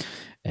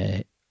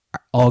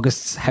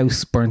 August's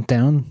house burnt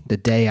down the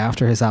day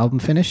after his album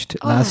finished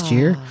last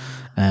year.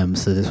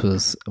 So this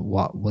was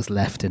what was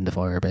left in the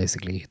fire,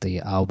 basically,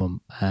 the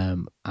album.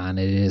 And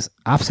it is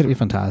absolutely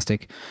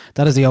fantastic.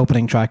 That is the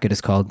opening track. It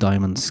is called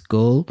Diamond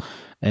Skull.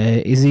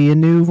 Is he a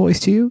new voice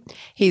to you?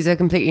 He's a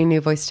completely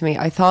new voice to me.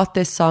 I thought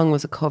this song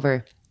was a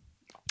cover,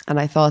 and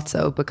I thought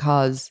so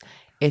because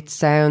it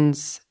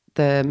sounds,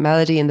 the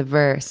melody in the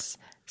verse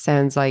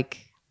sounds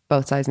like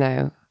Both Sides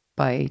Now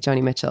by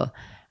Joni Mitchell.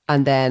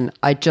 And then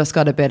I just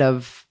got a bit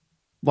of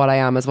What I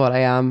Am Is What I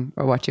Am,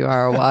 or What You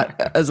Are or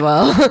What as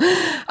well.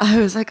 I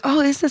was like,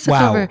 oh, is this a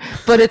cover?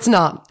 But it's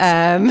not.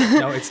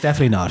 No, it's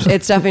definitely not.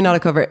 It's definitely not a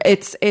cover.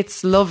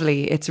 It's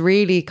lovely. It's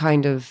really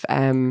kind of,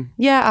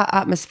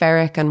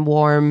 atmospheric and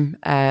warm,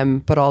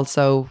 but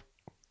also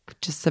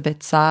just a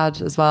bit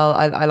sad as well.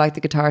 I like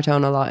the guitar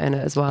tone a lot in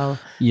it as well.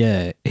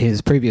 Yeah,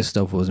 his previous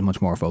stuff was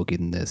much more folky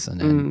than this,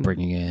 and then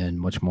bringing in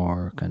much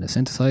more kind of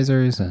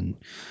synthesizers and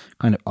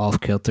kind of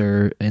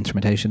off-kilter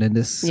instrumentation in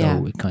this.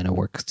 So it kind of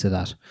works to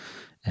that.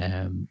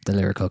 The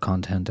lyrical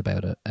content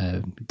about it,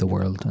 the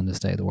world and the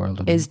state of the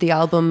world. Is the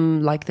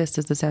album like this?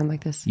 Does it sound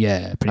like this?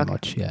 Yeah, pretty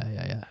much.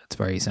 Yeah. It's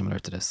very similar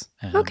to this.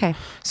 Okay.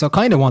 So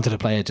kind of wanted to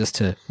play it just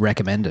to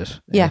recommend it.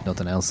 Yeah. If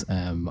nothing else.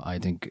 I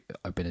think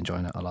I've been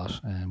enjoying it a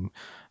lot.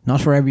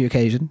 Not for every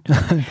occasion.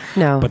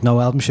 No. But no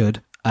album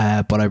should.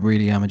 But I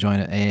really am enjoying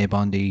it. A.A.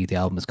 Bondi, the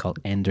album is called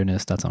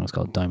Enderness. That song is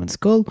called Diamond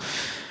Skull.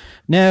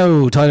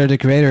 Now, Tyler, the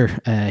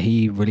Creator,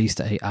 he released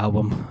a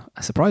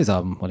surprise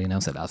album. Well, he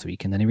announced it last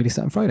week, and then he released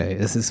it on Friday.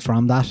 This is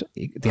from that.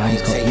 The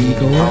album's called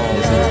Igor.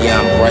 Yeah,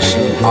 I'm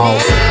brushing you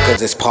off,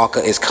 cause it's Parker,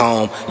 it's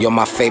calm. You're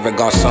my favorite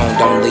garçon,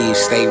 don't leave,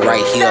 stay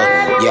right here.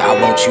 Yeah, I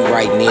want you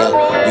right near.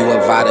 You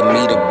invited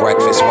me to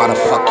breakfast, why the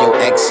fuck your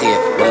ex here?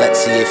 Well, let's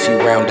see if you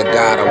round the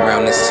God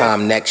around this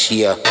time next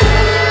year.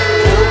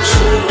 Don't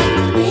shoot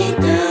me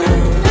down.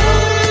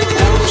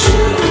 Don't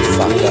shoot me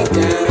fuck up.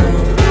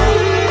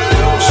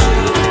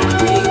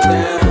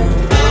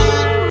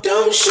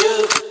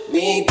 Shoot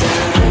me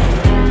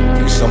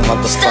down. You so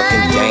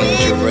motherfucking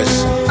dangerous.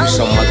 You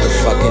so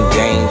motherfucking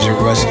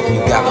dangerous. You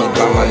got me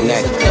by my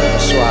neck.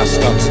 That's why I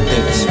start to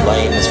think it's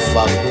lame as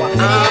fuck. I'm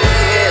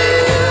here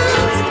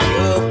for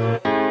you.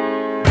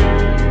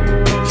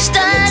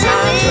 When the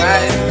time's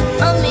right.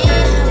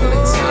 When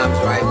the time's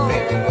right,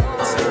 baby. When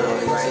the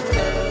time's right.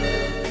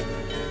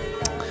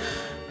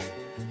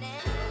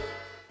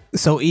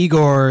 So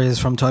Igor is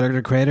from Tyler,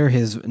 the Creator,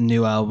 his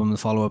new album, the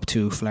follow-up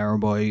to Flower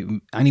Boy.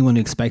 Anyone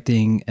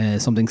expecting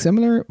something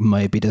similar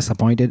might be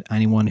disappointed.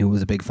 Anyone who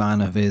was a big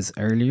fan of his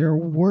earlier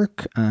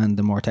work and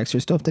the more texture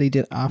stuff that he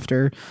did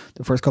after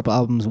the first couple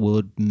albums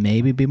would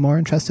maybe be more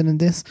interested in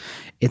this.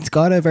 It's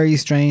got a very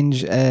strange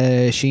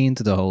sheen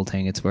to the whole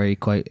thing. It's very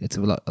it's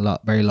a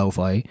lot very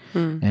lo-fi.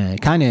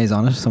 Kanye is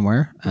on it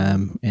somewhere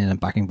in a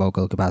backing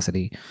vocal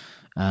capacity.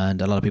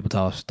 And a lot of people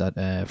thought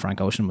that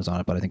Frank Ocean was on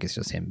it, but I think it's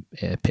just him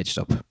pitched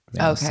up.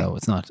 Okay. So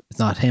it's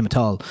not him at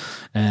all.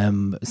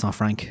 It's not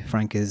Frank.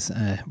 Frank is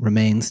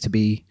remains to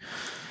be.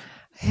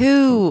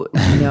 Who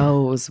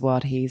knows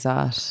what he's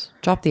at?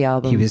 Drop the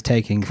album. He was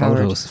taking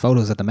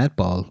photos at the Met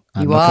Ball.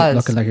 And he was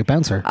looking like a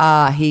bouncer.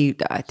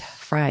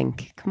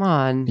 Frank, come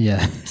on.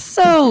 Yeah.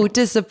 So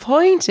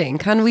disappointing.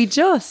 Can we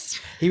just?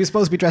 He was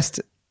supposed to be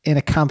dressed in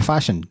a camp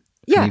fashion.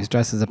 Yeah. He was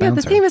dressed as a bouncer.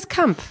 Yeah, the theme is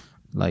camp.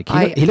 Like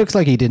he looks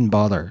like he didn't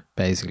bother,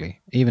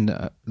 basically. Even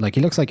like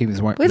he looks like he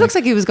was wearing. Well, he looks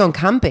like he was going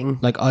camping.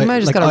 Like I might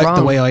have just got it wrong.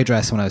 The way I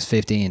dressed when I was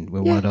 15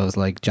 with one of those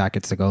like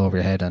jackets that go over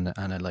your head and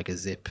like a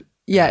zip.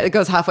 Yeah, it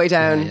goes halfway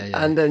down,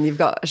 and then you've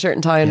got a shirt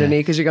and tie underneath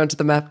because you're going to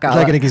the Met Gala. It's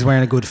like I think he's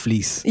wearing a good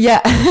fleece.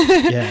 Yeah,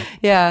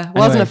 yeah.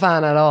 Wasn't a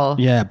fan at all.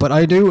 Yeah, but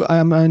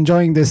I'm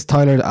enjoying this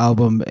Tyler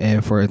album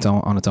for its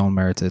own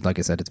merits. Like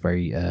I said, it's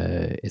very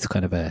it's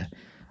kind of a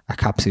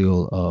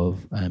capsule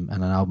of and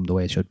an album the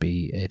way it should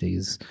be. It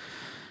is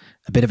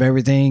a bit of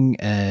everything,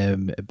 a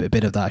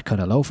bit of that kind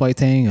of lo-fi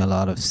thing, a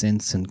lot of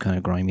synths and kind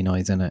of grimy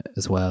noise in it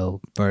as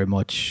well. Very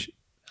much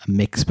a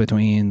mix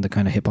between the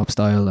kind of hip-hop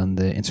style and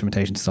the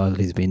instrumentation style that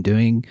he's been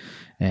doing.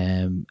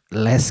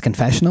 Less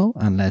confessional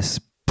and less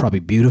probably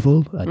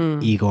beautiful.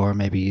 Igor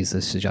maybe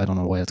is I don't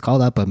know why it's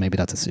called that, but maybe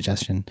that's a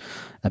suggestion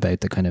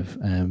about the kind of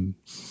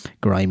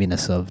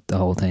griminess of the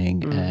whole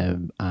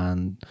thing.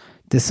 And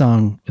this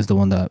song is the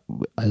one that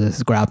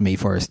has grabbed me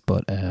first,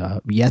 but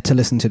yet to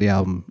listen to the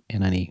album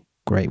in any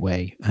great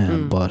way.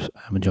 But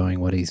I'm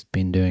enjoying what he's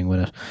been doing with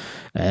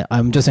it.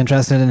 I'm just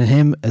interested in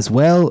him as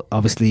well.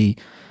 Obviously,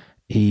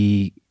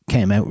 he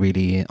came out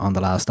really on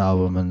the last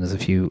album, and there's a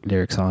few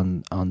lyrics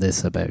on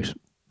this about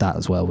that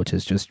as well, which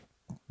is just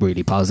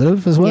really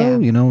positive as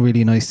well. You know,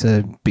 really nice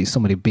to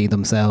be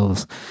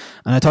themselves.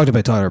 And I talked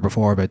about Tyler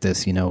before about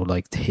this, you know,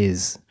 like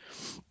his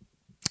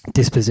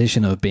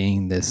disposition of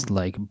being this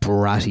like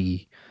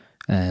bratty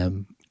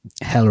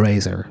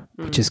hellraiser,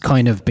 which has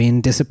kind of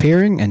been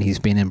disappearing, and he's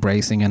been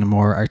embracing in a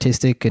more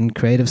artistic and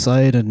creative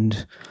side,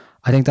 and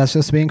I think that's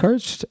just to be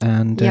encouraged.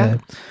 And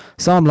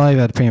saw him live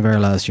at Primavera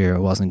last year.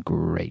 It wasn't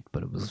great,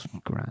 but it was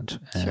grand.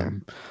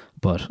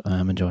 But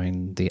I'm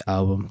enjoying the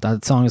album.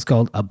 That song is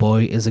called A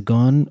Boy Is a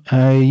Gun.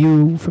 Are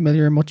you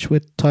familiar much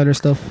with Tyler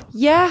stuff?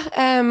 Yeah,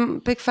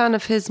 big fan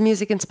of his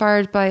music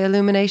inspired by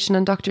Illumination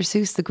and Dr.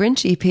 Seuss, the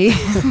Grinch EP.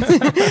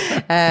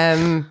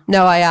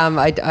 No, I am.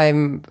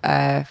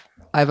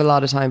 I have a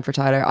lot of time for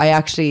Tyler. I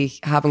actually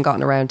haven't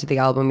gotten around to the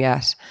album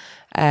yet.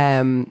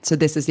 So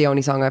this is the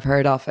only song I've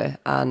heard of it,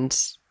 and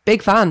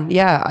big fan.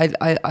 Yeah,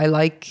 I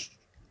like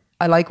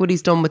what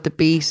he's done with the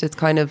beat. It's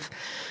kind of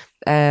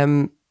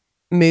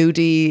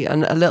moody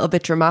and a little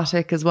bit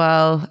dramatic as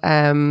well.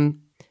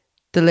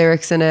 The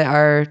lyrics in it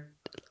are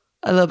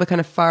a little bit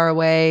kind of far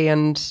away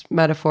and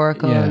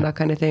metaphorical and that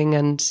kind of thing,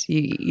 and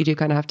you do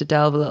kind of have to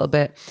delve a little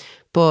bit.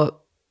 But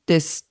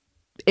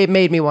it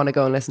made me want to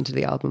go and listen to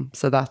the album,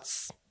 so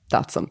that's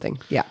something.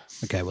 Yeah.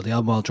 Okay, well, the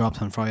album all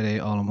dropped on Friday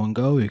all in one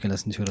go. You can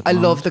listen to it at I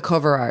love the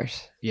cover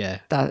art. Yeah.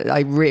 I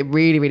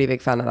really, really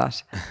big fan of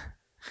that.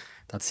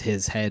 That's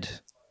his head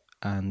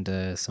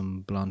and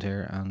some blonde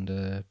hair and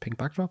a pink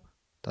backdrop.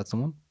 That's the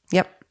one?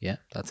 Yep. Yeah,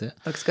 that's it.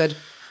 Looks good.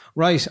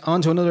 Right,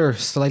 on to another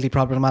slightly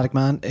problematic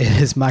man.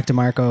 It is Mac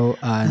DeMarco,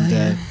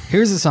 and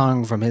here's a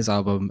song from his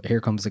album,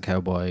 Here Comes the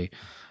Cowboy.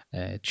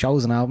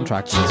 Chosen album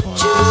track for this one.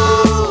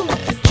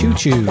 Choo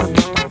Choo.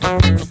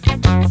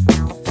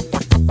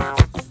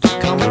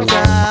 Come and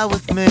die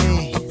with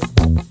me.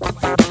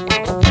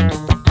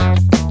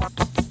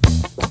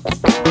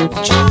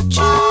 Choo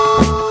choo,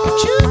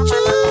 choo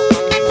choo.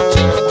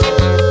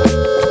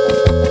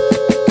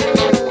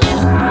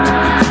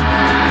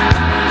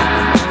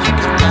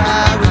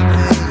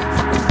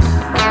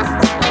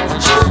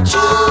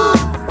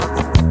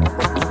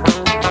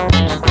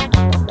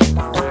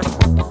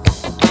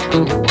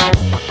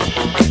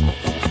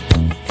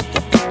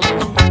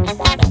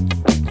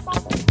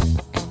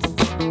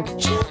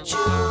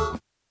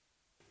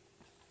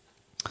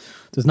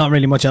 There's not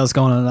really much else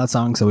going on in that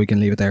song, so we can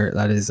leave it there.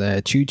 That is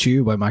Choo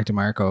Choo by Mac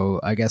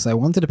DeMarco. I guess I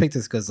wanted to pick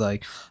this because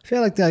like I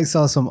feel like I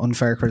saw some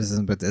unfair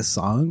criticism about this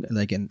song.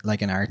 Like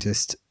an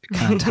artist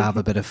can't have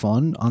a bit of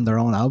fun on their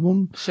own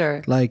album.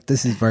 Sure. Like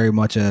this is very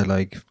much a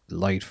like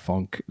light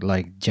funk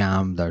like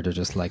jam that they're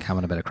just like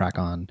having a bit of crack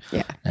on.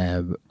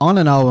 Yeah. On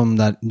an album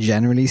that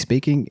generally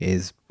speaking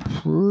is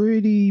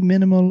pretty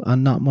minimal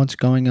and not much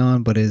going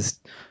on, but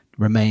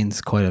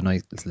remains quite a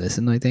nice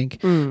listen, I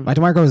think. Mac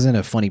DeMarco is in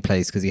a funny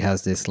place because he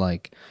has this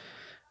like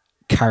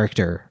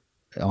character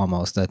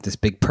almost, that this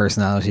big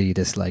personality,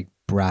 this like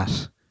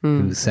brat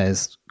who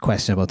says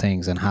questionable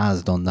things and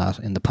has done that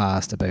in the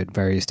past about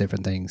various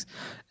different things,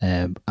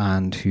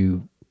 and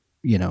who,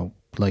 you know,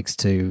 likes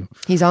to...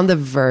 He's on the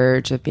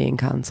verge of being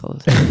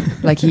cancelled.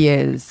 Like he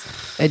is.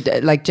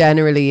 Like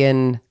generally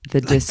in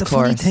the discourse. The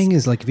funny thing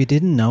is, like, if you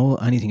didn't know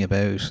anything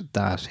about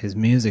that, his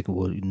music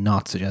would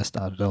not suggest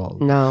that at all.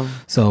 No.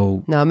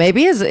 So... No,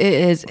 maybe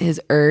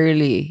his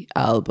early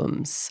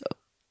albums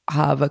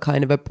have a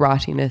kind of a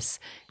brattiness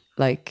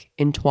like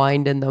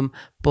entwined in them,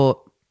 but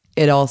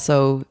they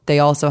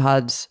also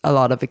had a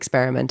lot of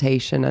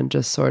experimentation and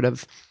just sort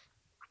of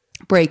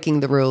breaking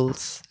the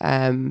rules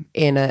in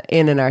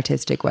an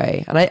artistic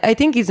way. And I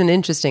think he's an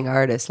interesting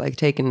artist, like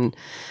taking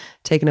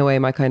away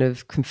my kind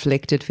of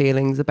conflicted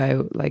feelings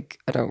about, like,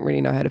 I don't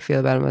really know how to feel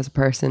about him as a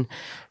person.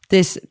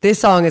 This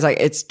song is like,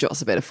 it's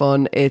just a bit of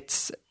fun.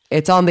 It's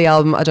on the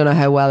album. I don't know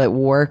how well it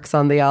works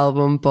on the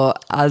album,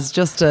 but as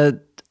just a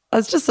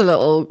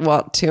little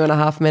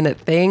 2.5 minute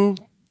thing,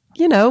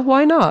 you know,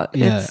 why not?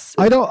 Yeah.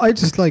 I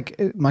just like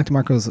Mac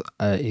DeMarco's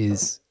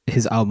is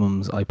his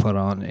albums I put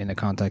on in a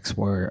context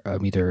where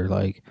I'm either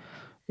like,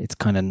 it's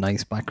kind of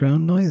nice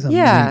background noise.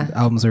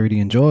 Albums I really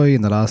enjoy,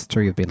 and the last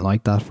 3 have been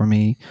like that for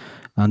me.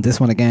 And this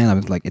one again, I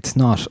was like, it's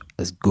not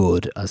as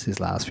good as his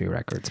last few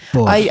records.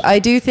 But I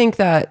do think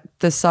that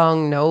the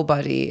song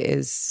Nobody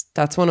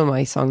that's one of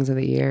my songs of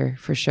the year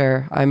for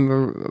sure. I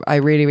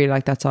really, really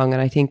like that song,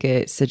 and I think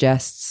it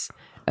suggests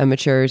a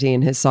maturity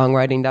in his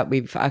songwriting that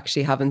we've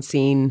actually haven't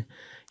seen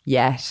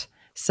yet.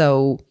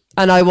 So,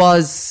 and I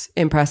was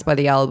impressed by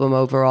the album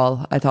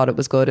overall. I thought it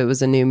was good. It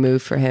was a new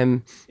move for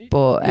him.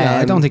 But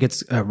I don't think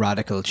it's a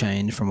radical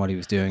change from what he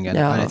was doing. And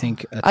no,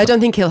 I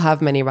don't think he'll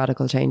have many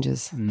radical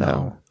changes. No,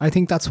 though. I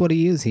think that's what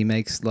he is. He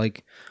makes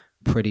like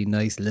pretty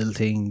nice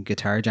lilting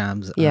guitar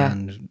jams,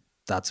 and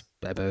that's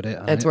about it.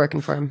 And It's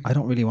working for him. I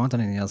don't really want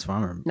anything else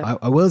from him. No.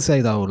 I will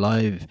say though,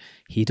 live,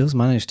 he does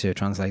manage to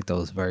translate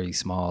those very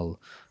small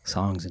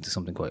songs into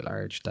something quite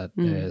large that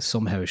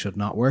somehow should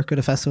not work at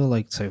a festival.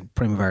 Like, so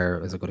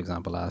Primavera is a good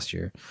example last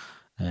year.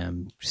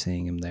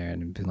 Seeing him there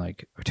and been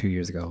like, or 2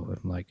 years ago,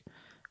 I'm like,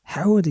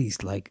 how are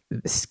these like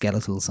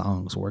skeletal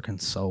songs working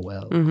so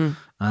well? And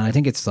I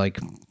think it's like,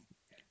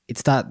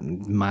 it's that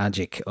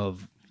magic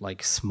of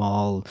like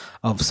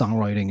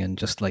songwriting and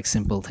just like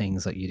simple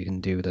things that you can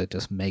do that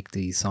just make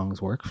these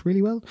songs work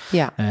really well.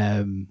 Yeah.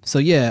 So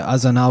yeah,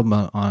 as an album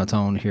on its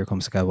own, Here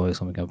Comes the Cowboy is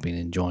something I've been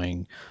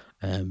enjoying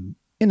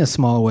in a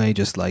small way,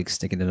 just like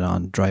sticking it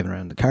on, driving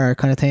around the car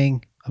kind of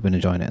thing. I've been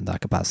enjoying it in that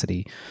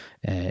capacity.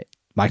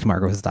 Back to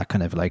Margaret is that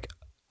kind of like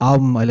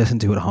album I listen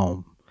to at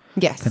home.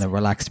 Yes. Kind of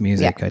relaxed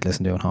music I'd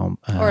listen to at home.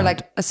 Or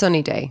like a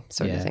sunny day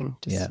sort of thing,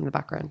 just in the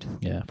background.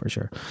 Yeah, for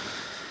sure.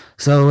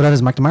 So that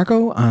is Mac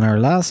DeMarco, and our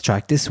last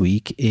track this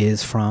week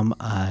is from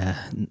a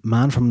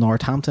man from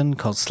Northampton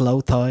called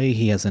Slow Thigh.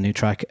 He has a new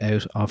track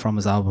out from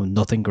his album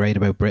Nothing Great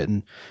About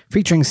Britain,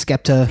 featuring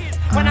Skepta.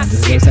 When I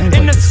sit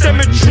in the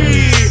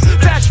cemetery,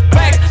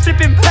 flashback,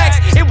 flipping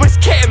back, it was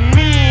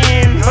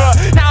ketamine.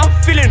 Now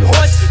I'm feeling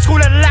hoarse, school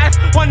of life,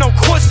 one on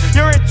course.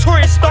 You're a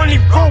tourist, only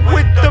roll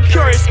with the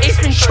purest. Ace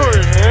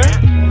Ventura,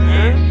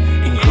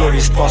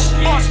 Inglorious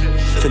Bastard,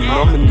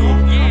 phenomenal,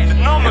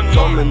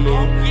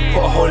 abdominal,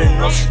 put a hole in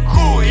us,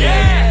 cool,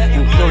 yeah.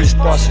 Inglorious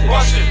Bastard,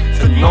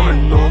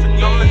 phenomenal,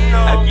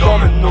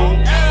 abdominal,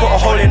 put a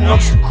hole in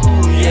us,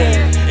 cool,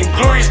 yeah.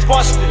 Inglorious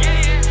Bastard,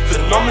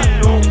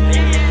 phenomenal,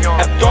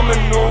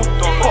 abdominal,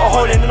 put a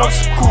hole in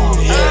us,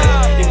 cool,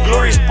 yeah.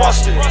 Inglorious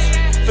Bastard,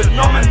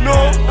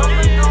 phenomenal,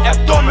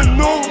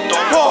 abdominal, put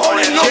a hole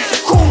in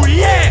us, cool,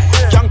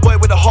 yeah. Young boy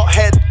with a hot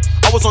head,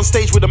 I was on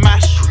stage with a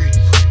mash.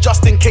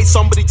 Just in case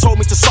somebody told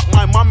me to suck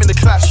my mum in the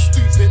clash.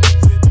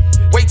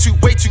 Way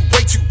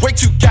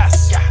too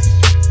gas.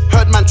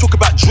 Heard man talk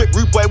about drip,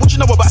 rude boy, what you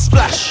know about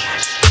splash?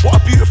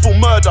 What a beautiful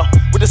murder,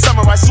 with a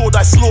samurai sword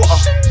I slaughter.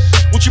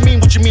 What you mean,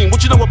 what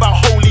you know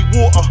about holy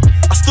water?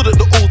 I stood at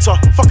the altar,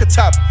 fuck a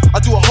tab, I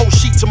do a whole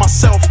sheet to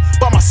myself,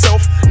 by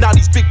myself. Now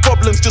these big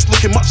problems just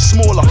looking much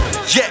smaller.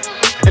 Yeah,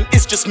 and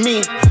it's just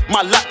me,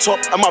 my laptop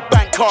and my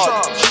bank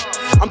card.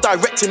 I'm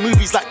directing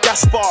movies like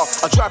Gaspar.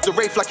 I drive the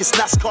Wraith like it's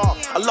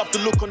NASCAR. I love the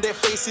look on their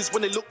faces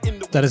when they look in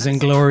the... That is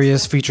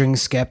Inglorious featuring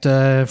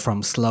Skepta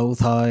from Slow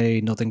Thigh,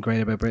 Nothing Great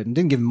About Britain.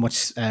 Didn't give him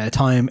much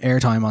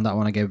airtime on that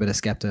one. I gave a bit of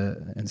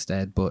Skepta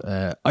instead.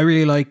 But I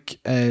really like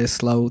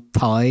Slow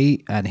Thigh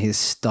and his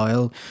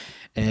style.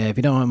 If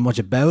you don't know much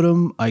about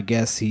him, I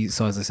guess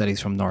as I said, he's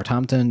from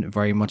Northampton.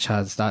 Very much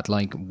has that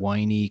like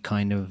whiny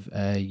kind of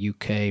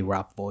UK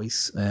rap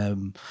voice.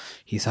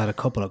 He's had a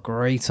couple of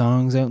great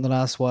songs out in the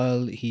last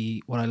while.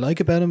 What I like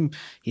about him,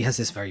 he has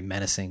this very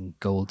menacing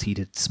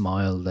gold-teeth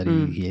smile that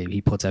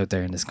he puts out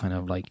there in this kind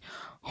of like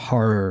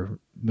horror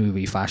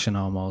movie fashion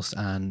almost.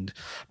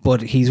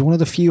 But he's one of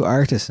the few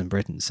artists in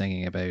Britain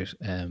singing about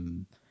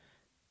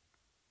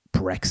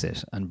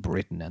Brexit and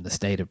Britain and the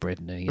state of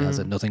Britain. And he has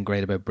a Nothing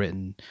Great About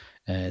Britain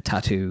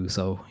tattoo,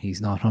 so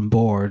he's not on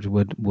board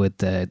with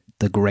the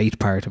great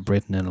part of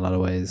Britain in a lot of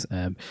ways.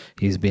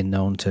 He's been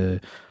known to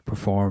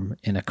perform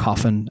in a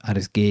coffin at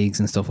his gigs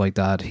and stuff like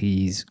that.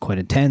 He's quite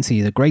intense. He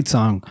has a great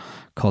song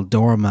called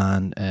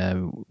Doorman,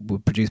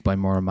 produced by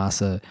Maura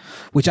Massa,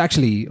 which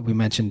actually we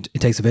mentioned It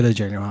Takes a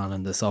Village earlier on,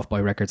 and the Soft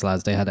Boy Records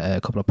lads, they had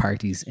a couple of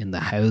parties in the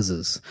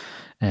houses.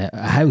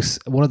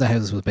 One of the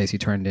houses was basically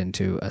turned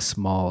into a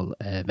small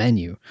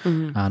venue,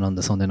 and on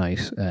the Sunday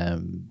night,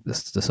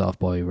 the Soft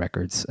Boy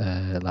Records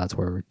lads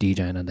were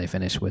DJing, and they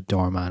finished with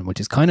Doorman,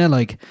 which is kind of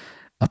like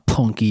a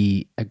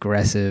punky,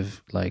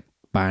 aggressive, like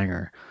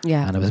banger.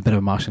 Yeah, and it was a bit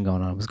of moshing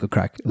going on. It was good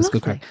crack. That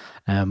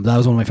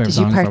was one of my favorite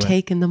songs. Did you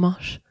partake in the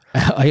mosh?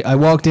 I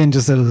walked in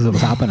just as it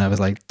was happening. I was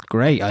like,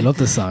 great, I love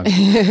this song.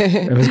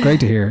 It was great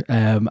to hear.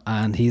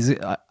 And he's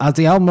as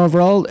the album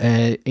overall,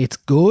 it's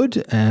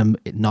good.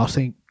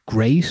 Nothing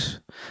great,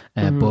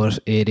 but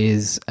it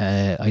is.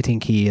 I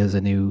think he is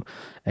a new,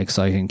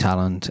 exciting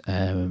talent.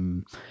 A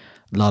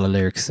lot of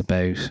lyrics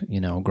about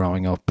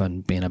growing up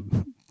and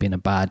being a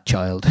bad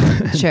child,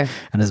 sure,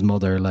 and his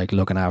mother like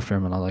looking after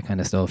him and all that kind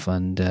of stuff.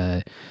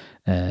 And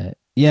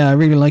yeah, I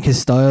really like his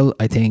style.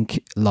 I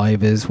think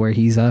live is where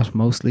he's at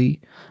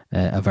mostly.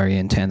 A very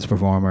intense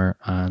performer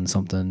and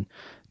something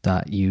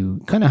that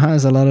you kind of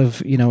has a lot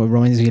of, it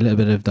reminds me a little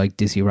bit of like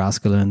Dizzy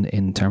Rascal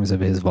in terms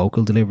of his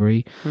vocal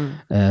delivery.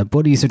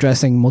 But he's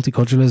addressing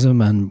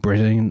multiculturalism and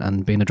Britain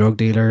and being a drug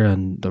dealer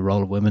and the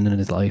role of women in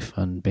his life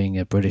and being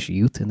a British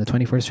youth in the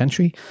 21st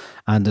century.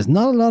 And there's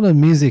not a lot of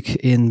music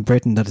in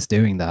Britain that is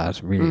doing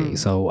that, really.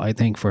 So I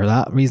think for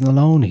that reason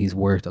alone, he's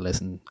worth a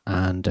listen.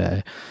 And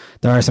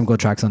there are some good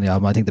tracks on the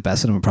album. I think the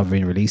best of them are probably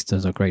being released.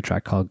 There's a great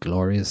track called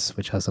Glorious,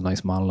 which has a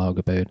nice monologue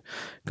about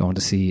going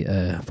to see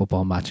a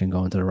football match and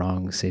going to the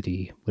wrong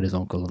city with his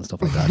uncle and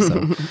stuff like that.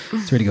 So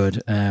it's really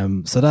good.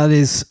 So that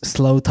is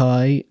Slow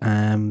Thigh.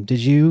 Did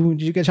you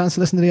get a chance to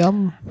listen to the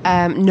album?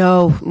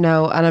 No,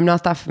 and I'm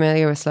not that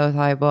familiar with Slow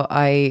Thigh, but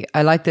I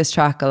like this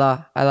track a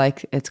lot. I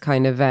like it's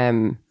kind of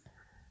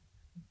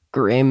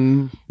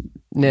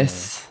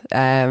grimness,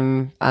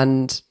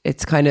 and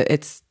it's kind of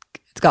it's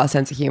got a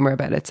sense of humor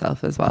about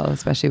itself as well,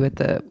 especially with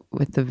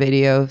the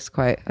video. It's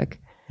quite like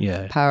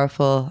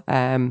powerful,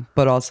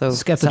 but also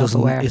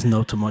Skepta isn't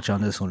up to much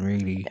on this one,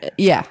 really.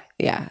 Yeah,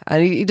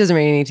 and he doesn't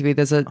really need to be.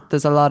 There's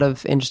a lot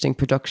of interesting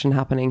production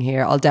happening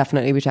here. I'll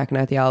definitely be checking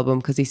out the album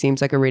because he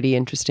seems like a really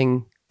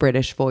interesting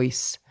British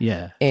voice.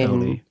 Yeah, in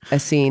totally. A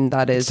scene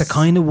that is the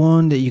kind of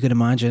one that you could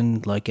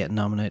imagine like getting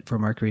nominated for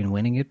Mercury and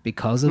winning it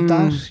because of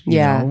that. You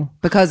know?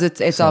 Because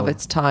it's of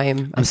its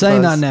time. I'm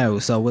saying that now,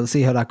 so we'll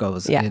see how that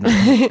goes. Yeah,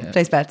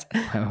 place bets.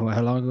 How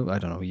long ago? I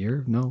don't know. A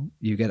year? No,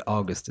 you get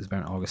August. It's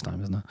about August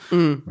time, isn't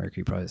it?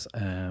 Mercury Prize.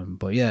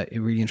 But yeah, a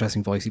really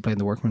interesting voice. He played in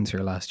the Workman's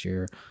here last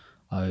year.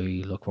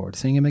 I look forward to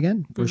seeing him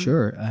again for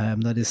sure.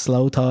 That is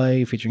Slow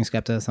Tie featuring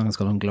Skepta. The song is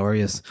called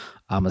Unglorious.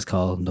 Album is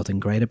called Nothing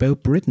Great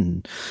About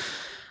Britain.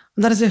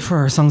 And that is it for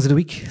our songs of the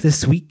week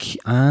this week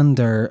and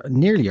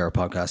nearly our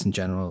podcast in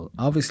general.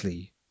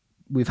 Obviously,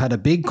 we've had a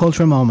big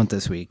cultural moment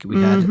this week.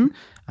 We had,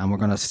 and we're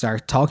going to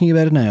start talking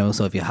about it now.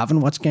 So if you haven't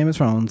watched Game of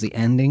Thrones, the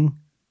ending,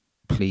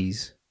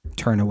 please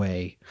turn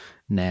away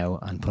now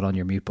and put on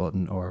your mute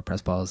button or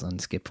press pause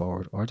and skip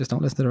forward, or just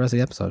don't listen to the rest of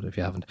the episode if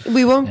you haven't.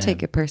 We won't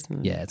take it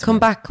personally. Yeah, come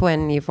back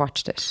when you've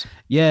watched it.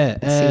 Yeah,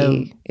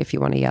 see if you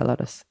want to yell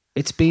at us.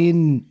 It's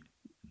been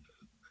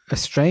a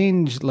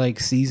strange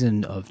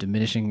season of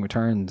diminishing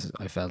returns,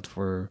 I felt,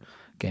 for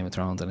Game of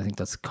Thrones, and I think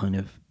that's kind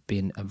of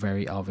been a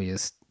very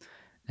obvious.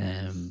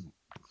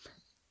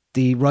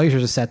 The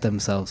writers set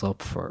themselves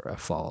up for a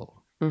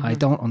fall. I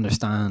don't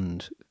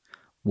understand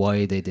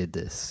why they did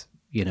this.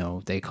 You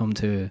know, they come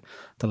to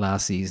the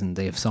last season,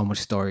 they have so much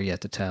story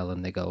yet to tell,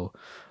 and they go,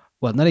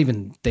 well, not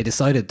even, they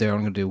decided they're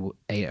only going to do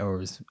 8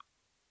 hours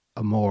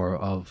or more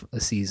of a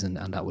season,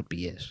 and that would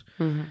be it.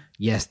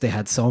 Yes, they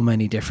had so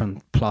many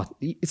different plot.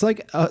 It's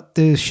like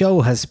the show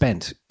has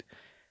spent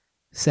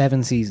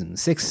 6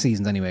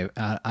 seasons anyway,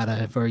 at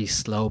a very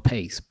slow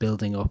pace,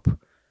 building up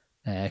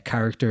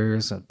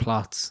characters and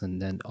plots, and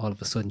then all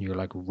of a sudden you're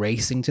like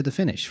racing to the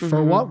finish.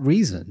 For what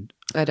reason?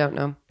 I don't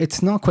know.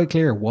 It's not quite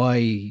clear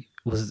why.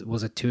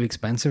 Was it too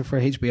expensive for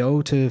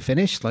HBO to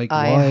finish? Like,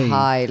 I why?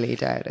 highly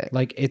doubt it.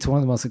 Like, it's one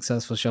of the most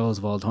successful shows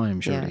of all time,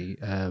 surely.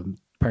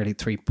 Apparently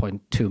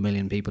 3.2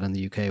 million people in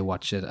the UK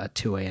watched it at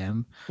 2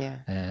 a.m.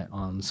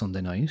 On Sunday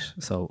night.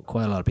 So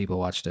quite a lot of people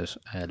watched it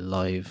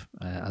live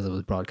as it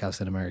was broadcast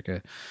in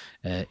America.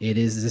 It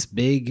is this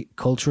big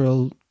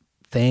cultural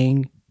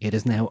thing. It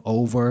is now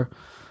over.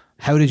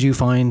 How did you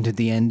find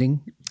the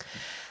ending?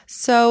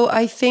 So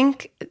I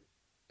think...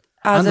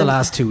 and the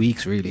last 2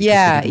 weeks, really.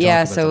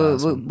 Yeah.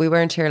 So we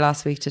weren't here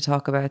last week to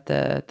talk about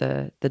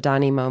the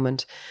Dany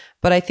moment.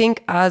 But I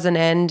think as an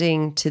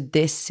ending to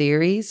this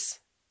series,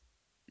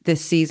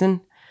 this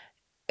season,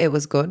 it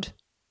was good.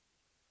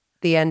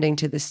 The ending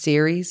to the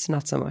series,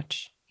 not so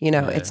much. You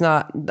know, it's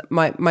not...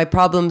 My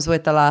problems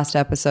with the last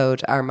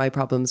episode are my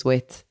problems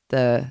with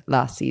the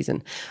last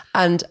season.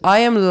 And I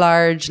am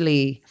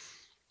largely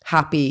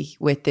happy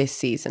with this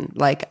season.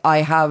 Like,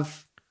 I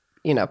have...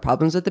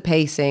 problems with the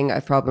pacing. I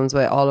have problems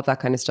with all of that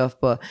kind of stuff.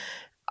 But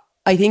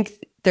I think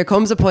there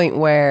comes a point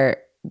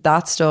where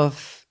that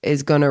stuff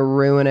is going to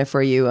ruin it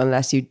for you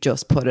unless you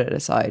just put it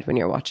aside when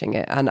you're watching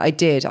it. And I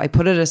did. I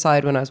put it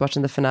aside when I was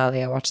watching the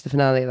finale. I watched the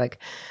finale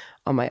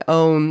on my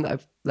own.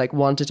 I've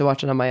wanted to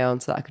watch it on my own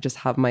so that I could just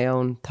have my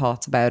own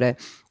thoughts about it.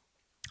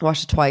 I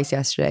watched it twice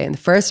yesterday. And the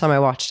first time I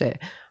watched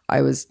it,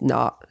 I was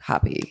not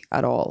happy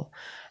at all.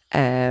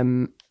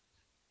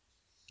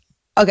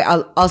 Okay,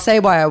 I'll say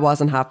why I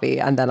wasn't happy,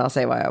 and then I'll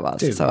say why I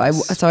was.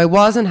 So I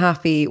wasn't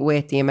happy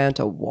with the amount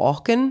of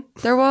walking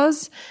there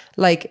was.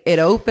 Like, it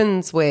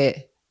opens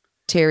with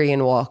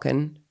Tyrion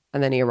walking,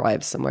 and then he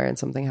arrives somewhere and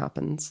something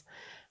happens.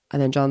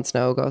 And then Jon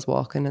Snow goes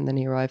walking, and then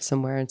he arrives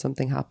somewhere and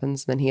something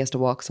happens. And then he has to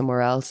walk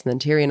somewhere else, and then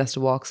Tyrion has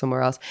to walk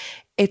somewhere else.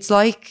 It's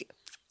like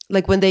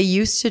when they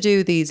used to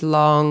do these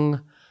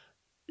long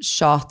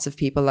shots of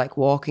people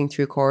walking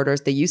through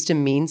corridors, they used to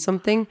mean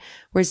something,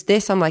 whereas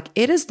this, I'm like,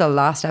 it is the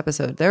last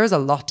episode, there is a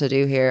lot to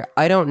do here.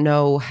 I don't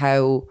know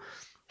how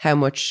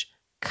much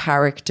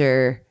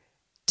character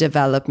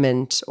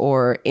development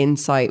or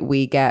insight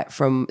we get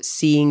from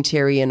seeing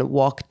Tyrion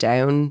walk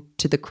down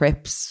to the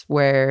crypts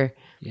where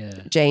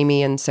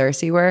Jaime and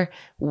Cersei were,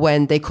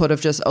 when they could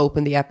have just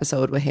opened the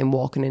episode with him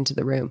walking into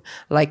the room.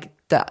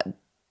 That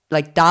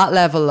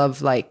level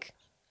of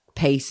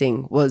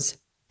pacing was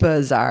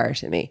bizarre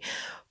to me.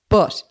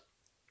 But,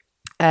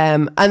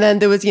 and then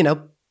there was,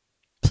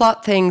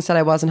 plot things that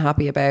I wasn't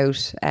happy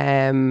about,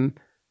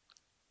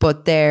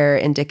 but they're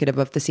indicative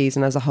of the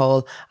season as a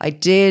whole. I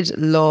did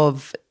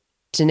love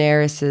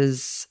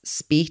Daenerys's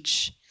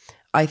speech.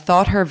 I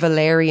thought her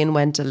Valerian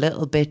went a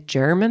little bit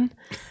German,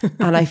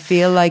 and I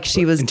feel like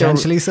she was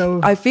intentionally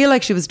so. I feel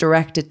like she was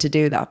directed to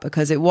do that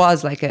because it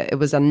was it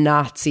was a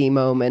Nazi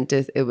moment.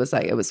 It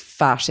was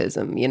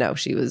fascism.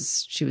 She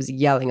was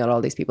yelling at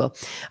all these people.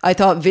 I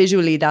thought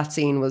visually that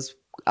scene was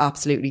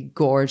absolutely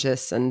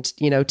gorgeous, and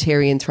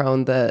Tyrion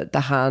throwing the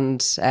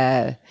hand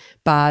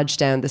badge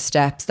down the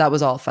steps, that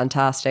was all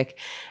fantastic.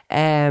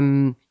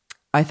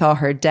 I thought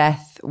her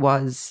death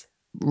was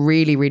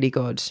really, really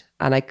good,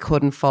 and I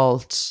couldn't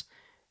fault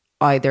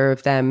either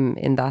of them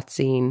in that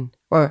scene,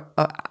 or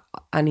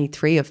any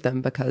three of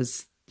them,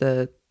 because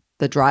the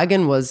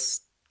dragon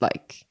was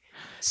like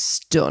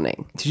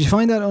stunning. Did you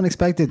find that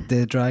unexpected?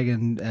 The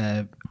dragon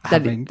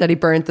that he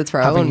burnt the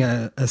throne, having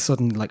a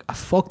sudden like,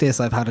 fuck this,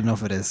 I've had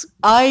enough of this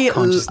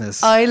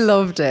consciousness. I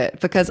loved it,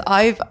 because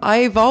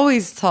I've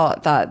always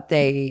thought that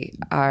they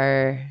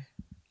are.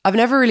 I've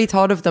never really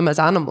thought of them as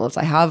animals.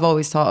 I have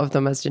always thought of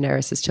them as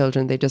Daenerys'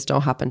 children. They just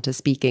don't happen to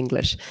speak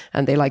English,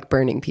 and they like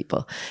burning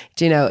people.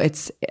 Do you know?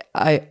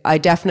 I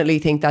definitely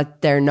think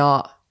that they're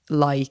not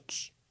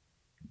like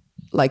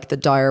the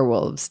dire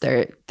wolves.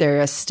 They're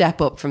a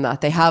step up from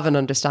that. They have an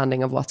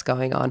understanding of what's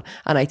going on,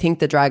 and I think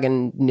the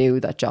dragon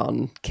knew that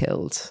Jon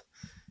killed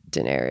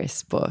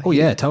Daenerys. But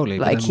totally.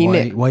 Like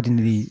why didn't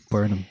he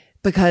burn him?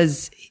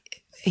 Because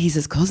he's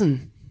his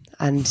cousin,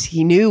 and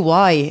he knew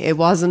why. It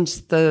wasn't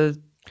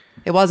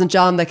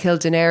Jon that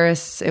killed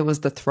Daenerys, it was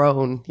the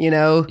throne, you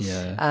know?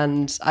 Yeah.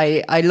 And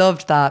I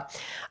loved that.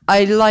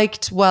 I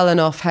liked well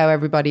enough how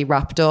everybody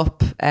wrapped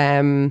up.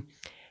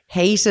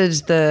 Hated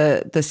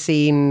the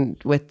scene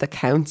with the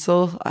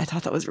council. I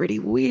thought that was really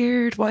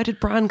weird. Why did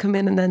Bran come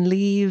in and then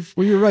leave?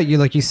 Well, you're right.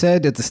 You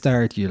said at the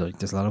start,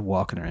 there's a lot of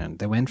walking around.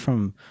 They went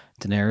from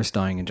Daenerys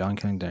dying and Jon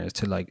killing Daenerys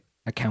to like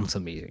a council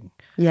meeting.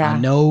 Yeah.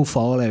 And no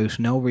fallout,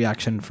 no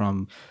reaction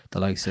from the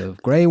likes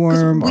of Grey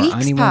Worm or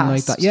anyone passed.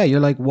 like that. Yeah, you're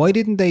like, why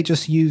didn't they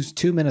just use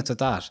 2 minutes of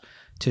that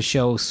to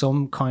show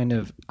some kind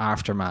of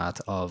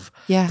aftermath of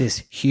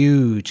this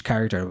huge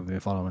character we've been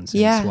following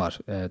since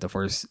the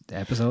first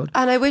episode?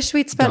 And I wish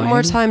we'd spent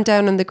more time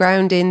down on the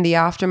ground in the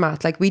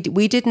aftermath. Like we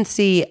didn't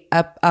see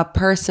a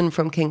person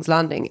from King's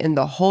Landing in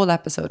the whole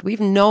episode.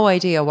 We've no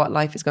idea what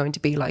life is going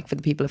to be like for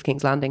the people of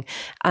King's Landing.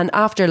 And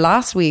after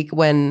last week,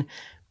 when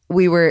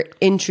we were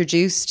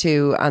introduced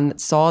to and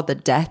saw the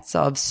deaths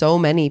of so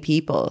many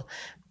people,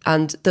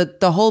 and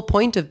the whole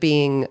point of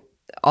being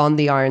on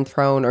the Iron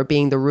Throne or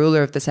being the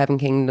ruler of the Seven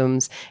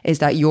Kingdoms is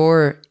that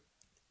you're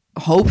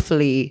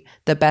hopefully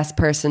the best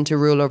person to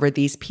rule over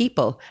these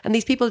people. And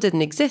these people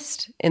didn't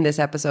exist in this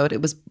episode.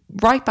 It was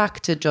right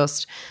back to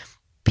just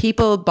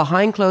people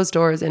behind closed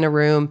doors in a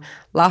room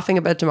laughing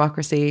about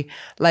democracy.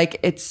 Like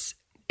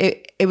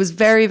it was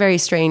very, very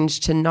strange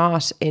to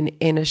not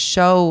in a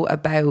show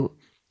about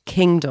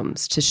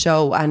kingdoms to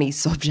show any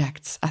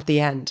subjects at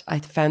the end. I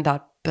found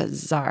that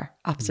bizarre,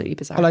 absolutely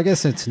bizarre. Well, I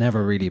guess it's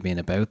never really been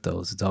about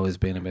those. It's always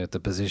been about the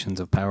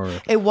positions of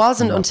power. It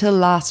wasn't until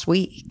last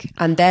week,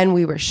 and then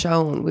we were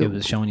shown. It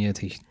was showing you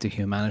the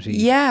humanity.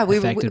 Yeah, we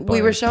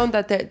were shown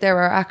that there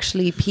are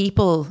actually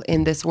people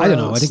in this world. I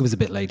don't know. I think it was a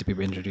bit late to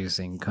be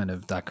introducing kind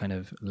of that kind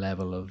of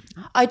level of.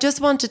 I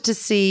just wanted to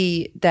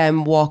see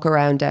them walk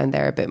around down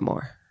there a bit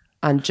more.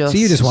 And so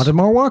you just wanted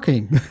more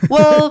walking?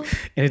 Well,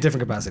 in a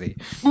different capacity.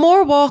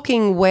 More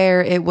walking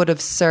where it would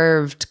have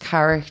served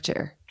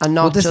character and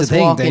not just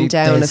walking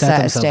down a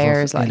set of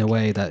stairs. In a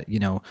way that,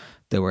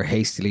 they were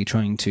hastily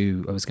trying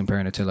to, I was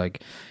comparing it to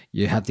like,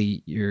 you have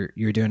you're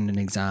doing an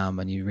exam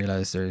and you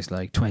realize there's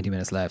like 20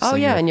 minutes left. Oh, so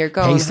and you're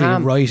going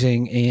hastily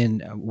writing in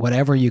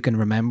whatever you can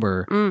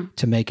remember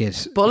to make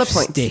it bullet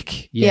points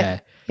stick. Yeah.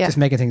 Just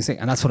making things stick.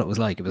 And that's what it was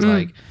like. It was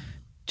like,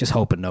 just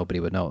hoping nobody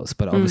would notice,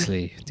 but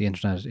obviously the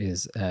internet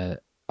is a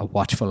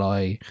watchful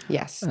eye.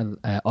 Yes,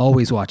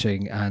 always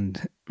watching,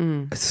 and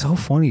it's so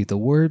funny. The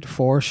word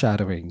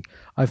foreshadowing,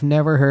 I've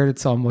never heard it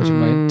so much in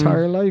my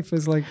entire life.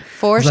 It's like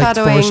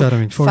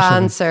foreshadowing,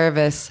 fan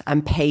service,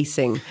 and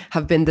pacing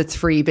have been the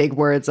three big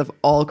words of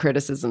all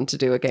criticism to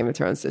do with Game of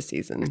Thrones this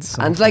season. It's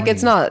so funny.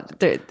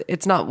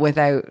 It's not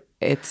without.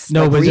 It's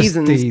no, like but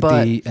reasons, just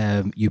but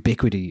the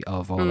ubiquity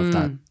of all of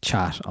that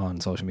chat on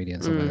social media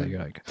and stuff like that.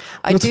 You're like,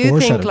 I do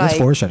think that's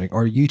foreshadowing,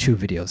 or YouTube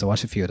videos. I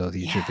watched a few of those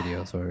YouTube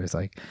videos where it's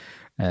like,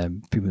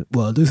 people,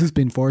 well, this has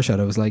been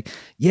foreshadowed. I was like,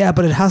 yeah,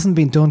 but it hasn't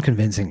been done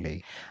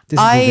convincingly.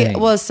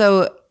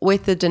 So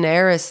with the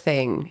Daenerys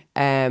thing,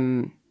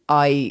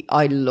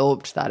 I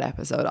loved that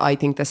episode. I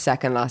think the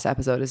second last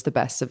episode is the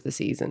best of the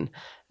season.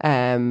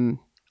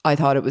 I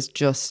thought it was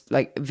just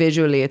like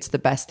visually, it's the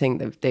best thing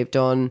that they've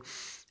done.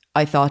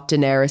 I thought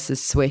Daenerys'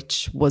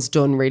 switch was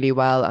done really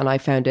well, and I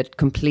found it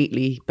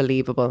completely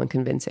believable and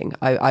convincing.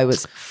 I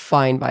was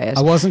fine by it.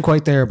 I wasn't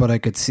quite there, but I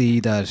could see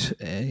that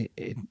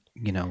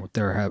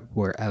there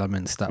were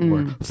elements that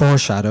were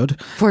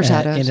foreshadowed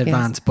in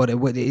advance, but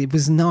it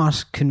was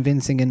not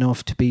convincing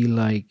enough to be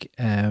like,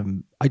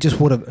 I just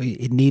would have,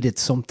 it needed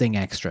something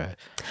extra.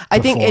 I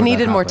think it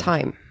needed more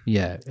time.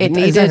 Yeah, it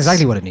needed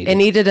exactly what it needed. It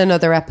needed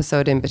another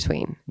episode in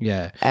between.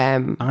 Yeah,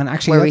 and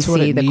actually, where that's we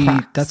what see the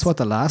cracks. That's what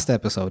the last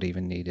episode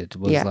even needed,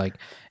 was like,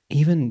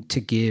 even to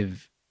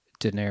give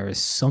Daenerys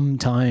some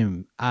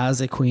time as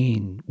a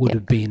queen would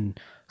have been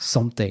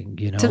something,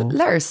 to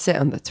let her sit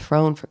on the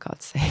throne, for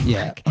God's sake.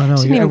 Yeah, I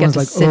know. Everyone's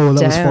like, oh,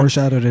 that was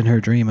foreshadowed in her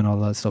dream and all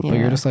that stuff. But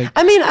you're just like,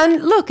 I mean,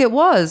 and look, it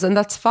was, and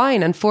that's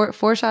fine. And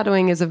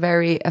foreshadowing is a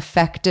very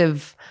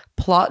effective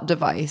plot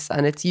device,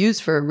 and it's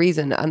used for a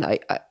reason. And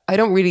I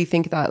don't really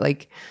think that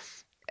like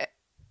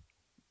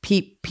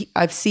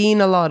I've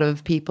seen a lot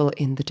of people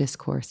in the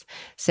discourse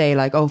say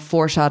like, oh,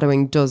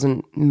 foreshadowing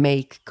doesn't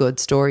make good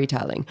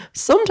storytelling.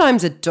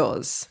 Sometimes it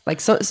does. Like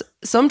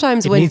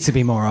sometimes it needs to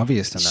be more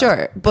obvious than that.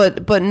 Sure,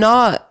 but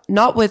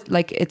not with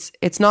like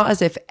it's not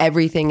as if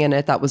everything in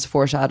it that was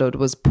foreshadowed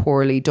was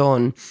poorly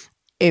done.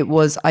 It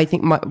was, I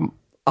think,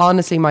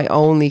 honestly, my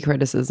only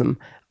criticism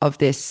of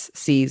this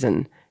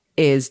season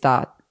is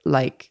that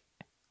like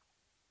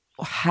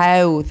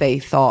how they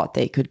thought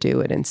they could do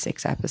it in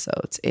 6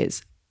 episodes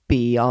is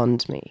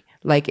beyond me.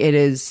 Like, it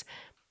is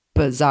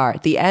bizarre.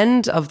 The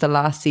end of the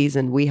last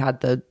season, we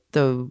had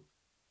the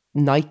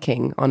Night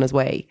King on his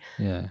way.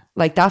 Yeah.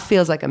 Like, that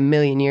feels like a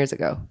million years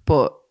ago,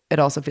 but it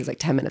also feels like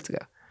 10 minutes ago.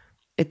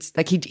 It's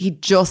like he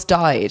just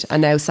died,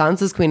 and now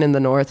Sansa's Queen in the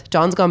North.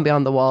 Jon's gone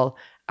beyond the wall.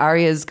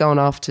 Arya's going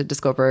off to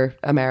discover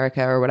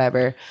America or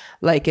whatever.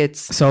 Like, it's...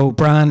 So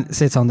Bran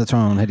sits on the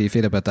throne. How do you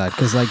feel about that?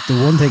 Because like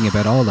the one thing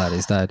about all that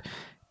is that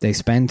they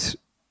spent...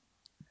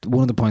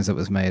 One of the points that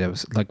was made, I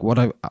was like, what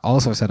I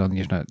also said on the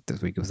internet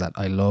this week was that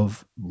I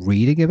love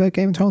reading about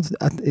Game of Thrones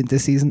in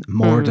this season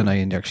more than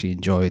I actually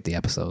enjoyed the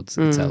episodes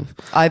itself.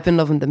 I've been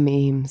loving the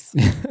memes.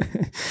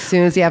 As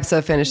soon as the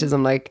episode finishes,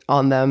 I'm like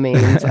on the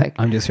memes. Like,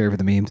 I'm just here for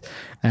the memes.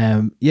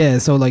 Yeah,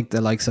 so like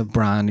the likes of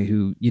Bran,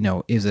 who, you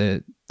know, is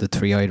the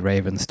three-eyed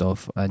raven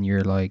stuff, and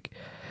you're like,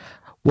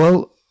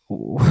 well,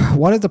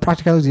 what is the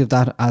practicality of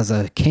that as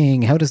a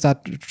king? How does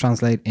that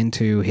translate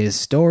into his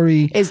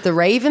story? Is the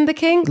Raven the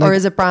king, like, or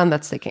is it Bran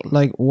that's the king?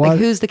 Like, what? Like,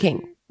 who's the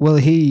king? Well,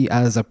 he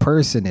as a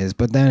person is,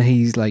 but then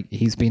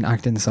he's been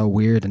acting so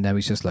weird, and now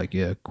he's just like,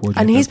 yeah.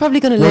 And he's probably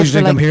going to live for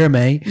like, like, I'm here,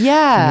 mate.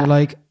 Yeah. And you're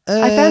like,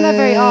 I found that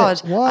very odd.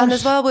 What? And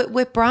as well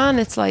with Bran,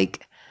 it's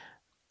like,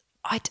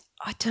 I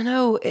don't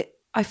know.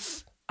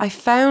 I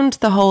found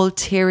the whole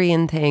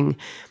Tyrion thing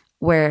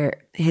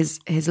where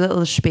his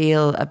little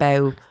spiel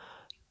about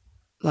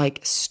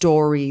like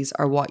stories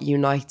are what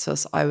unites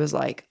us. I was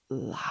like,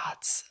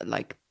 lads,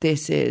 like,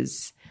 this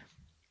is,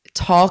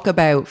 talk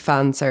about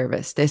fan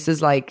service. This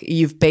is like,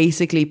 you've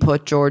basically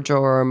put George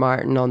R. R.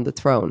 Martin on the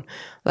throne.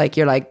 Like,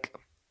 you're like,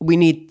 we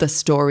need the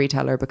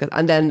storyteller, because,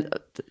 and then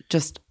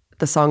just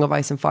the Song of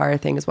Ice and Fire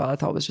thing as well, I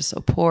thought was just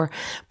so poor.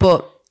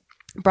 But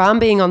Bran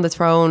being on the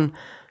throne,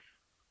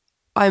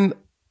 I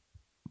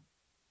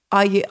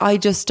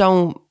just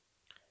don't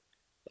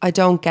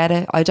get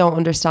it. I don't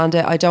understand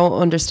it. I don't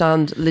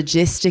understand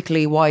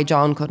logistically why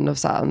Jon couldn't have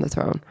sat on the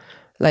throne.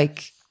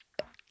 Like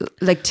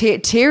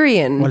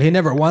Tyrion. Well, he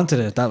never wanted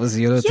it. That was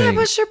the other thing. Yeah,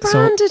 but sure,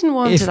 Bran didn't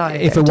want it either.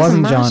 If it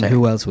wasn't Jon,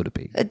 who else would it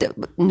be?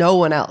 No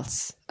one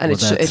else. And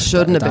it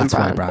shouldn't have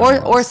been Bran.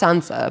 Or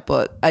Sansa,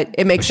 but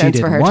it makes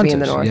sense for her to be in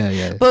the North.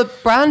 Yeah. But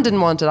Bran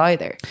didn't want it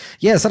either.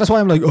 Yeah, so that's why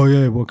I'm like, oh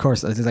yeah, well, of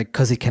course. It's like,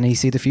 because can he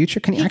see the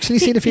future? Can he actually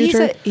see the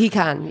future? He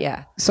can,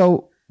 yeah.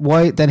 So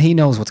why then he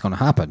knows what's going to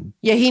happen?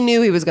 Yeah, he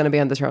knew he was going to be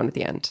on the throne at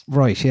the end.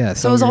 Right, yeah.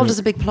 So it was all just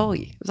a big ploy.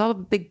 It was all a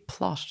big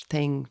plot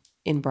thing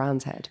in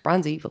Bran's head.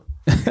 Bran's evil.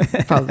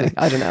 Probably.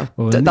 I don't know.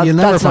 Well, you'll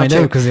never find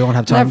out because they won't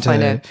have time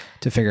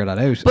to figure that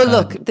out. But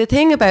look, the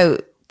thing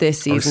about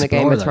this season of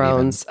Game of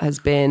Thrones has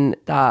been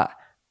that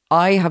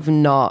I have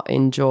not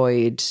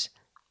enjoyed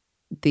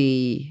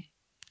the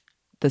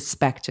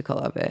spectacle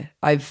of it.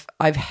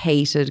 I've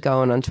hated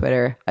going on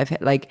Twitter. I've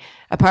like,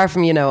 apart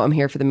from, you know, I'm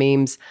here for the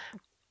memes,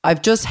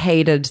 I've just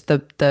hated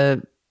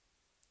the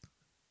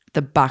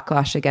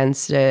backlash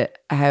against it,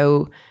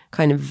 how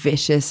kind of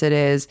vicious it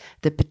is,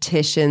 the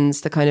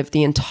petitions, the kind of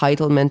the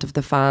entitlement of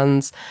the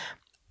fans.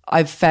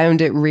 I've found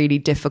it really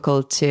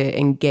difficult to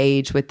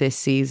engage with this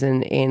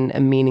season in a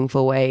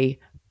meaningful way,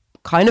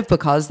 kind of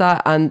because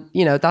that, and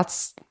you know,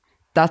 that's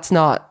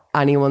not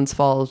anyone's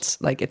fault.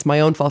 Like, it's my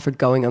own fault for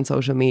going on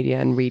social media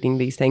and reading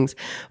these things.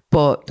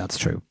 But that's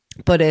true.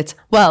 But it's,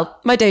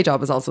 well, my day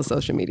job is also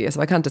social media, so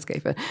I can't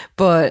escape it.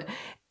 But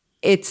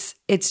it's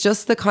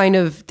just the kind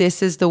of,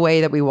 this is the way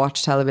that we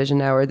watch television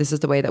now, or this is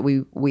the way that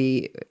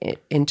we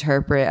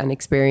interpret and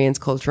experience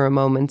cultural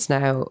moments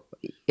now,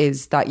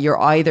 is that you're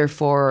either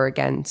for or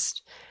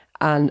against.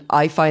 And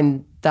I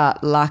find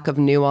that lack of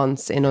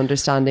nuance in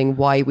understanding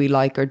why we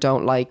like or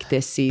don't like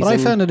this season. But I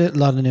found a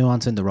lot of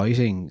nuance in the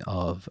writing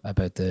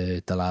about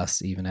the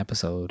last even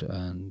episode,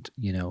 and,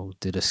 you know,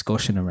 the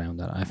discussion around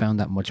that. I found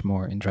that much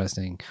more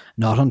interesting,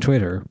 not on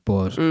Twitter,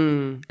 but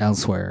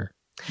elsewhere.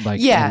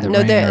 Like, yeah,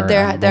 no,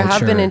 there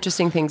have been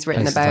interesting things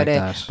written about it,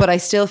 that. But I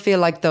still feel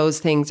like those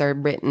things are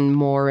written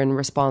more in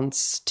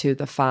response to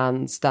the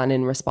fans than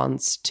in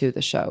response to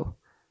the show.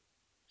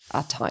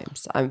 At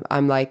times,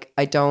 I'm like,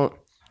 I don't.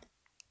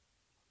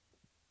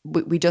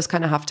 We just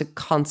kind of have to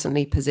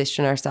constantly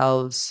position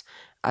ourselves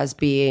as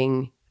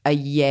being a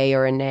yay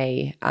or a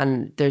nay,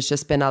 and there's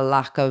just been a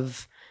lack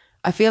of.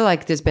 I feel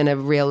like there's been a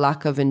real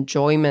lack of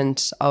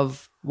enjoyment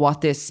of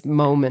what this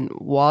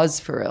moment was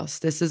for us.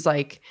 This is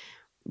like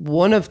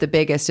one of the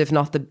biggest, if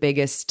not the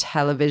biggest,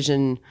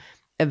 television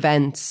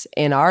events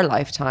in our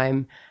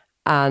lifetime.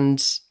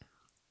 And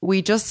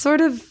we just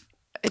sort of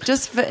It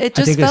just think felt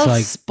it's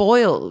like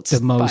spoiled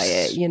the most, by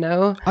it, you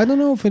know? I don't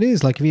know if it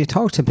is. Like, if you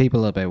talk to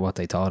people about what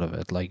they thought of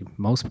it, like,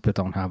 most people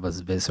don't have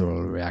as visceral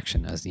a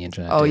reaction as the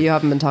internet Oh, did. you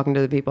haven't been talking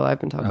to the people I've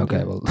been talking to.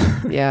 Okay, well,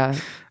 yeah.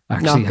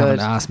 Actually, not haven't good.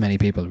 asked many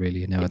people,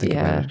 really, now I think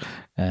about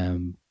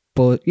it.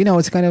 But, you know,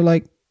 it's kind of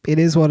like, it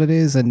is what it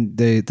is, and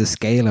the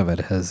scale of it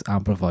has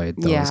amplified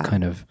those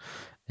kind of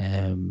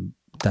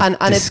that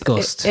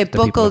disgust. It that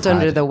people buckled have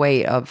under had. the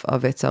weight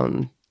of its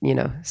own, you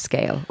know,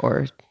 scale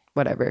or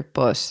whatever.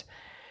 But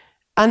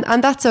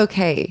and that's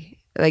okay.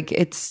 Like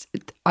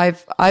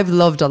I've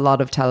loved a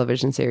lot of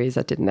television series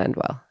that didn't end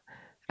well.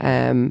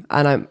 And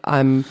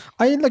I'm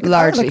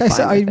largely like I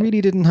said, fine with I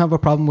really didn't have a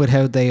problem with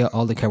how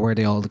all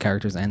the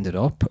characters ended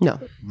up. No,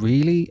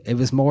 really, it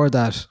was more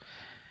that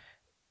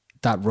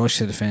rush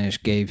to the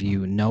finish gave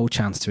you no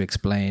chance to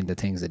explain the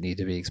things that need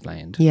to be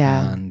explained.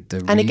 Yeah, and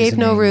it gave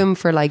no room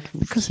for like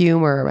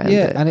humor around it.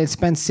 Yeah, and it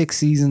spent 6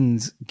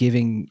 seasons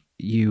giving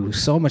you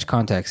so much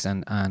context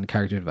and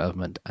character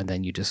development, and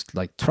then you just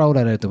like throw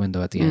that out the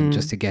window at the end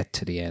just to get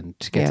to the end,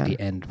 to get to the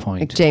end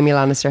point. Like Jamie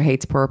Lannister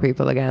hates poor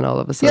people again all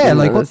of a sudden. Yeah,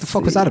 like what the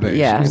fuck was that about?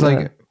 Yeah, he's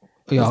like,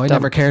 yeah, I dumb.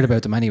 never cared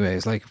about them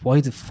anyways. Like,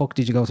 why the fuck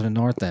did you go to the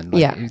north then?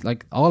 Like,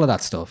 like all of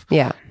that stuff.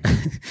 Yeah,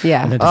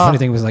 yeah. And then the funny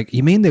thing was like,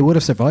 you mean they would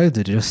have survived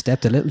if they just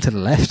stepped a little to the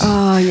left?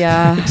 Oh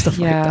yeah, Stuff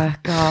like yeah.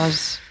 that. God,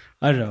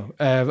 I don't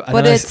know.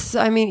 but it's.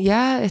 I mean,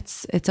 yeah,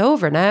 it's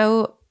over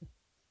now.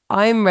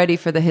 I'm ready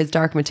for His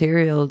Dark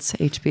Materials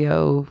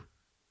HBO.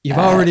 You've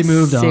already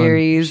moved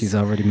series. on. She's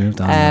already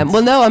moved on.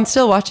 Well, no, I'm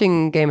still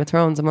watching Game of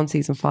Thrones. I'm on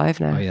season 5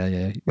 now. Oh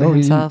yeah. With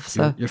himself,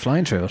 so you're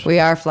flying through it. We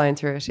are flying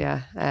through it,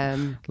 yeah.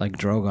 Like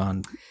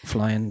Drogon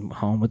flying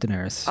home with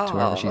Daenerys to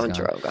wherever she's gone.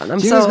 Drogon. Do you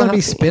think there's going to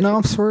be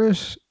spin-offs for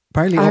it?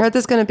 Apparently, I heard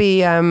there's going to be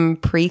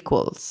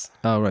prequels.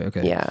 Oh right,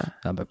 okay. Yeah,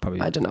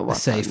 probably. I don't know what a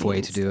safe that way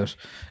means. to do it.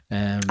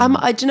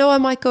 do you know? I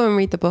might go and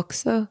read the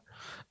books though.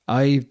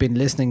 I've been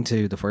listening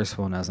to the first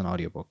one as an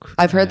audiobook.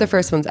 I've heard the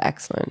first one's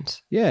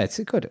excellent. Yeah, it's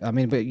good. I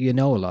mean, but you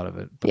know a lot of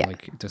it. But Yeah.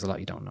 like, there's a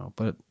lot you don't know.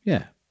 But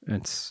yeah,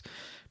 it's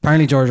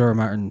apparently George R.R.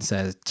 Martin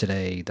says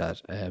today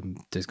that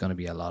there's going to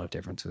be a lot of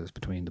differences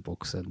between the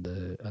books and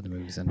the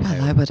movies. And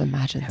Well, I would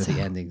imagine how so.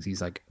 the endings.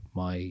 He's like,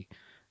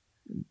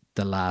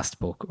 the last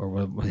book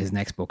or his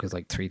next book is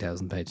like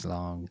 3,000 pages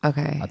long.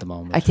 Okay. At the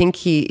moment, I think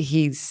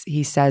he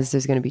says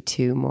there's going to be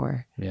 2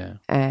 more. Yeah.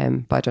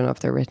 But I don't know if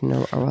they're written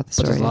or what the But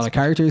story there's is. a lot of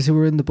characters who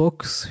were in the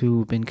books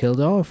who've been killed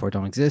off or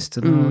don't exist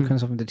and all that kind of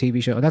stuff in the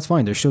TV show. And that's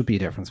fine. There should be a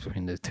difference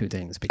between the two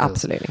things because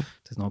Absolutely.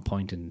 there's no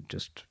point in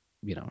just,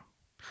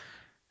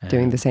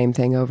 Doing the same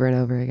thing over and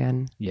over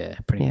again. Yeah,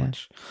 pretty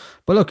much.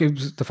 But look, it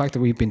was the fact that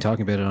we've been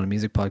talking about it on a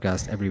music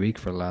podcast every week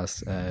for the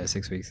last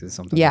 6 weeks is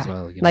something as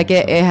well. Like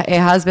it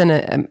has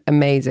been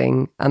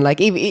amazing, and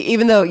like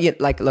even though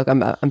look,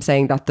 I'm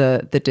saying that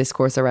the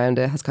discourse around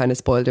it has kind of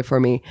spoiled it for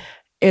me.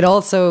 It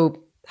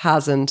also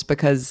hasn't,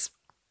 because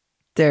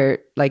they're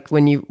like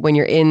when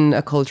you're in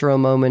a cultural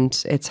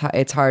moment,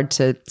 it's hard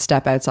to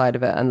step outside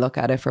of it and look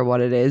at it for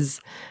what it is.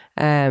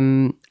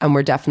 And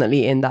we're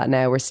definitely in that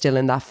now. We're still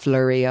in that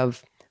flurry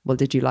of, well,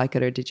 did you like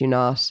it or did you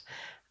not?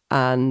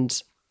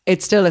 And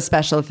it's still a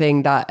special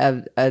thing that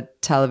a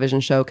television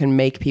show can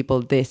make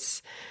people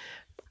this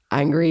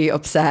angry,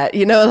 upset,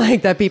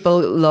 like that people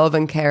love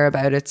and care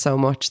about it so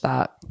much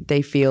that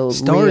they feel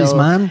stories, real.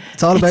 man.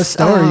 It's all about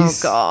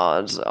stories. Oh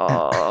God!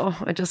 Oh,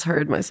 I just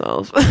heard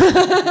myself.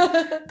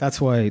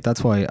 That's why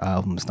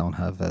albums don't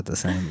have the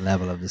same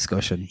level of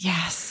discussion.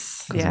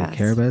 Yes, we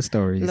care about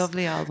stories.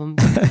 Lovely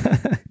albums.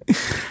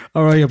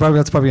 All right,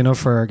 that's probably enough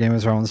for our Game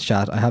of Thrones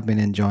chat. I have been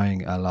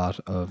enjoying a lot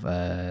of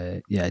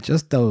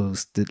just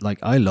those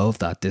I love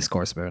that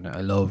discourse about it.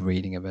 I love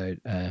reading about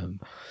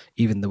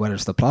even whether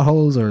it's the plot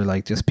holes or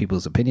like just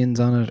people's opinions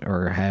on it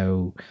or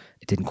how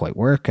it didn't quite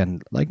work,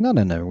 and like not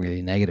in a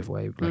really negative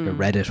way, like a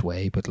Reddit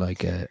way, but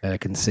like a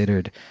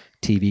considered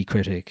TV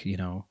critic,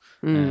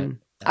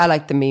 I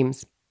like the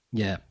memes.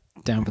 Yeah.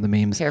 Down for the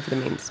memes. Here for the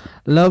memes.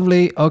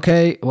 Lovely.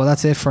 Okay. Well,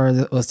 that's it for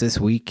us this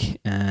week.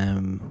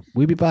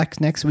 We'll be back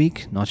next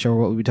week. Not sure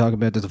what we'll be talking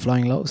about. There's a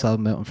Flying Lotus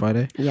album out on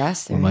Friday.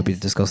 Yes. We might be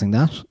discussing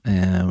that.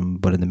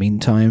 But in the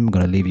meantime, I'm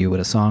going to leave you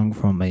with a song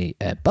from a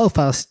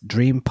Belfast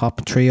dream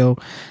pop trio.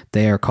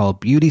 They are called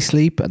Beauty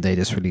Sleep, and they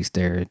just released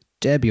their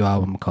debut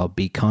album called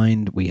Be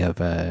Kind. We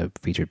have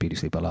featured Beauty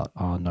Sleep a lot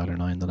on Night or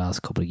Nine the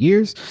last couple of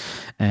years,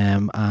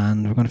 and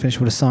we're going to finish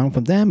with a song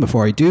from them.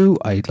 Before I do,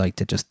 I'd like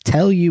to just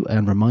tell you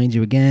and remind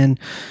you again,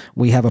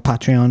 we have a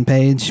Patreon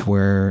page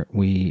where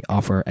we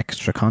offer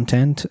extra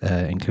content,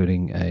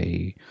 including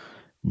a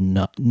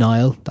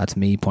Niall, that's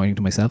me pointing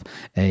to myself,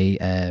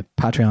 a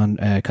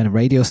Patreon kind of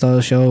radio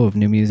style show of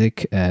new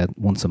music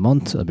once a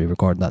month. I'll be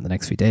recording that in the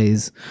next few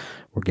days.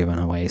 We're giving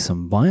away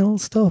some vinyl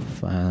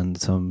stuff and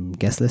some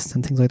guest lists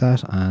and things like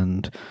that,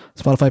 and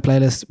Spotify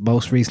playlist.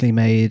 Most recently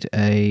made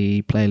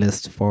a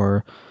playlist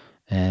for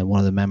one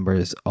of the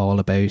members all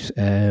about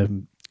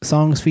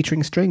songs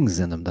featuring strings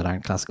in them that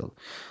aren't classical.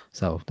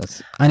 So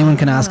that's anyone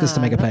can ask us to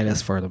make a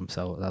playlist for them.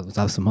 So that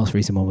was the most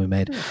recent one we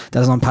made.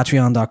 That is on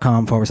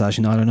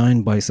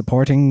patreon.com/909. By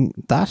supporting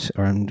that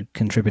or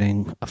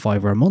contributing a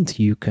 $5 a month,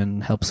 you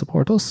can help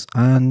support us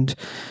and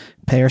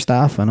pay our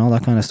staff and all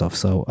that kind of stuff.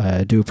 So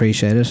I do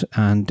appreciate it.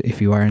 And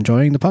if you are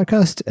enjoying the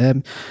podcast,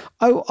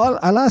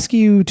 I'll ask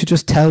you to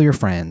just tell your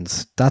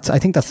friends. I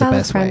think that's the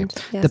best way.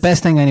 Yes. The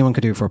best thing anyone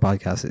could do for a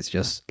podcast is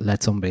just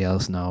let somebody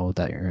else know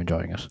that you're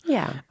enjoying it.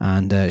 Yeah.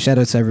 And shout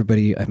out to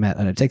everybody I've met,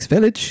 and It Takes a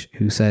Village,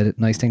 who said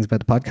nice things about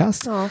the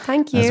podcast. Oh,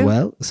 thank you. As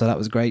well. So that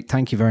was great.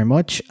 Thank you very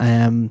much.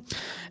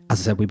 As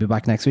I said, we'll be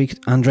back next week.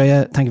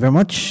 Andrea, thank you very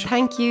much.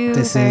 Thank you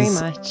this very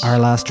is much. Our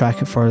last track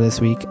for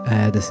this week.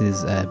 This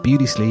is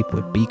Beauty Sleep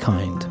with Be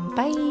Kind.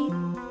 Bye.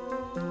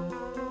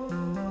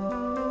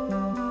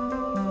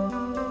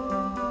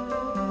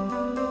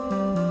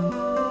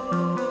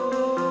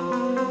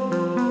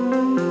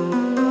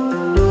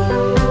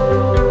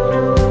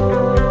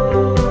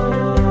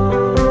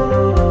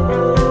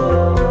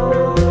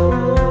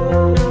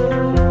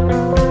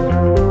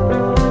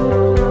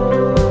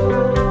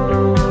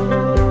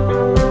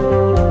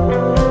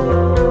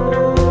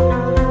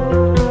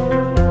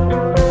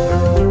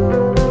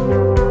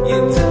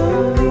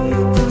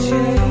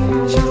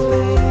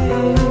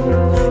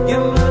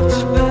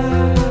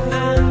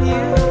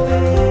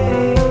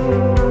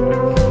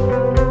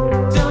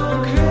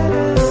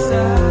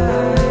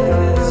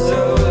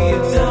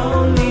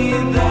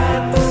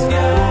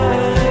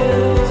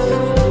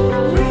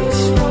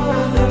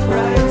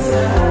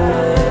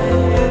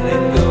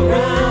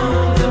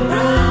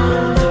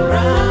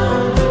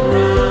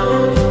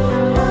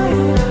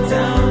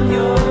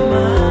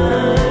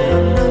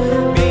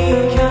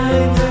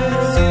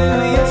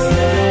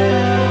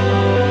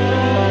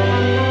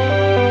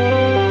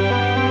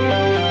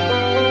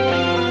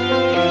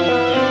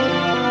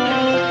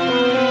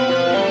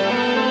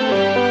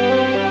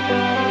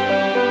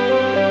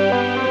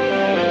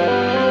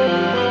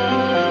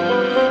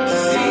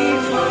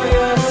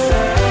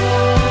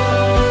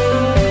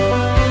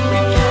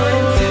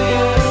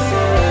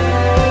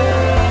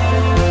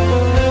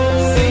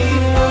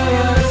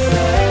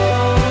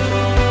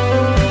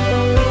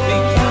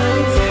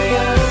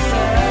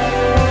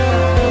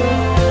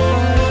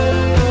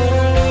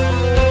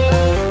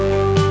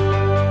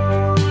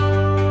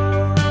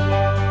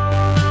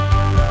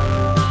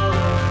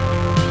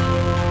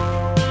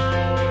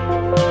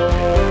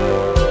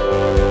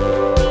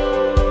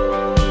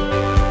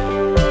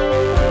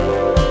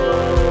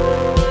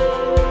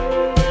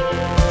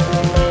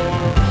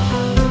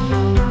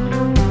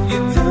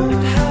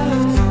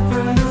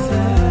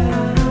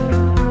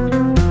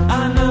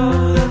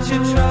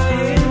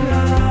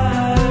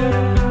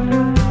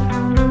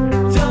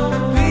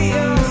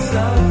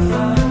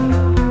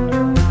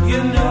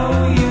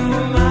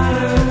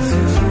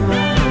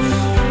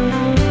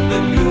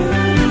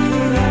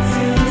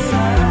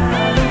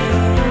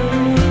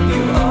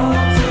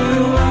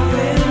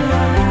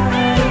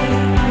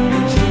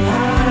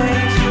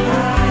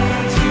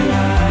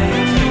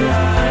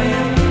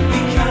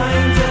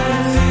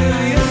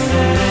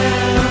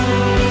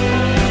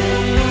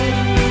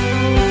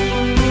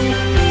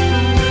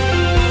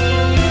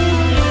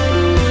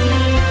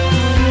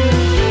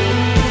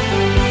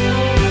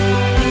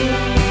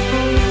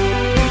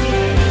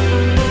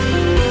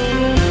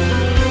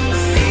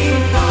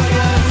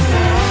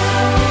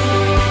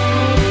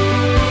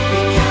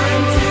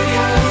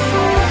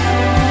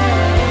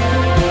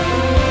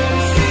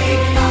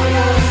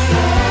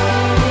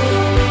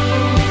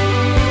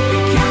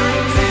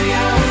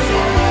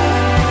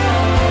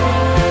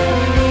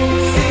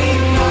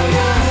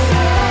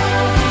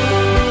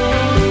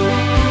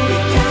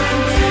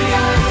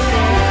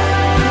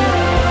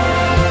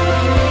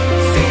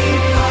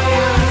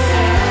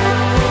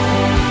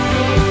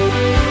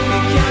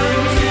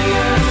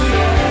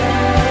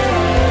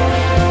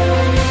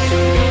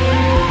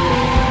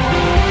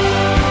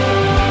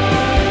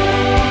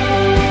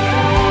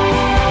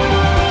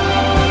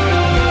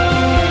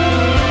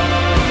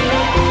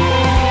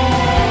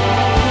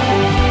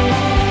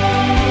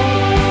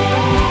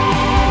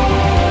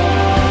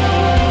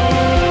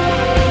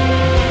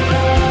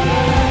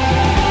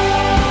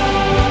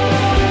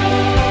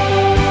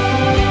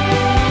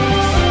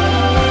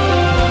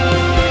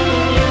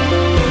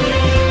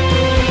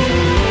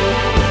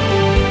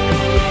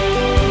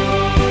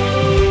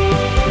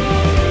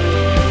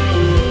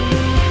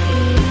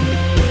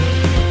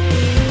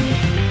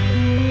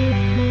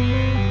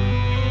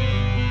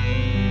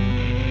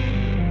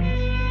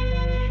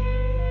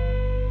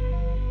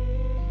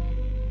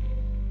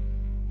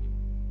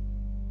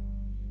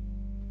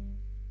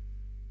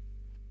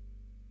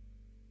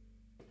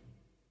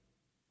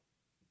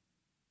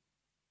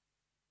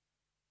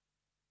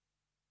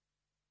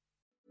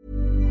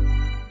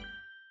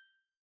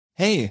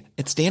 Hey,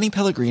 it's Danny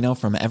Pellegrino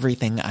from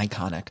Everything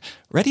Iconic.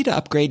 Ready to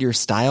upgrade your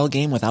style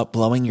game without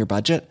blowing your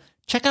budget?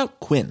 Check out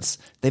Quince.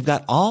 They've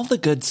got all the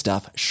good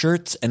stuff,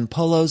 shirts and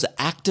polos,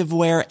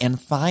 activewear, and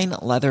fine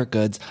leather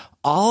goods,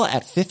 all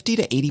at 50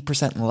 to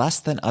 80% less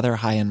than other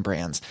high-end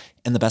brands.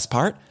 And the best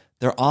part?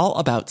 They're all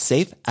about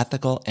safe,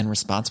 ethical, and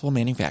responsible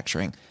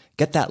manufacturing.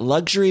 Get that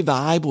luxury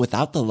vibe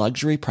without the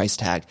luxury price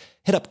tag.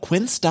 Hit up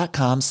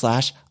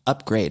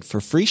quince.com/upgrade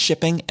for free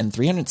shipping and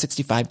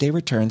 365-day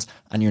returns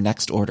on your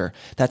next order.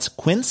 That's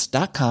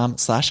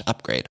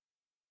quince.com/upgrade.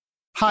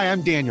 Hi,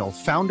 I'm Daniel,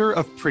 founder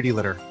of Pretty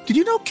Litter. Did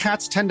you know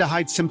cats tend to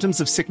hide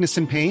symptoms of sickness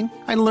and pain?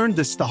 I learned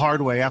this the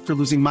hard way after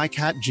losing my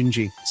cat,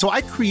 Gingy. So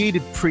I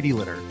created Pretty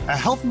Litter, a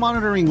health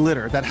monitoring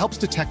litter that helps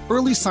detect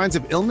early signs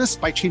of illness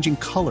by changing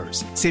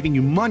colors, saving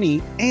you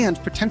money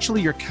and potentially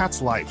your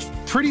cat's life.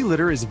 Pretty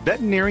Litter is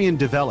veterinarian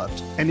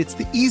developed, and it's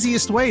the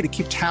easiest way to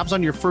keep tabs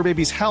on your fur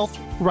baby's health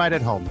right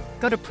at home.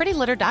 Go to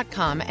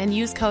prettylitter.com and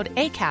use code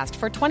ACAST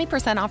for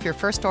 20% off your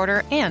first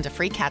order and a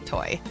free cat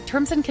toy.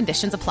 Terms and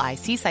conditions apply.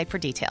 See site for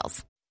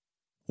details.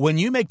 When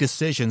you make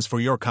decisions for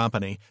your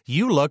company,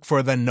 you look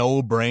for the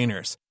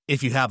no-brainers.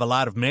 If you have a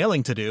lot of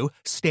mailing to do,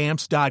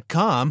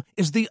 Stamps.com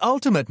is the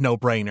ultimate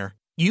no-brainer.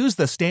 Use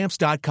the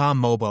Stamps.com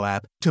mobile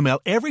app to mail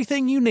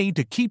everything you need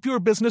to keep your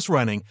business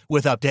running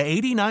with up to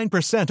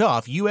 89%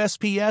 off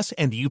USPS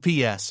and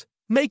UPS.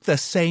 Make the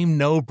same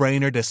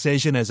no-brainer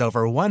decision as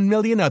over 1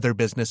 million other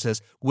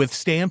businesses with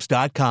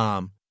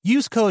Stamps.com.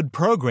 Use code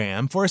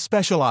PROGRAM for a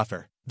special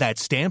offer.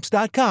 That's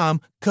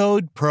Stamps.com,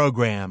 code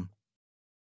PROGRAM.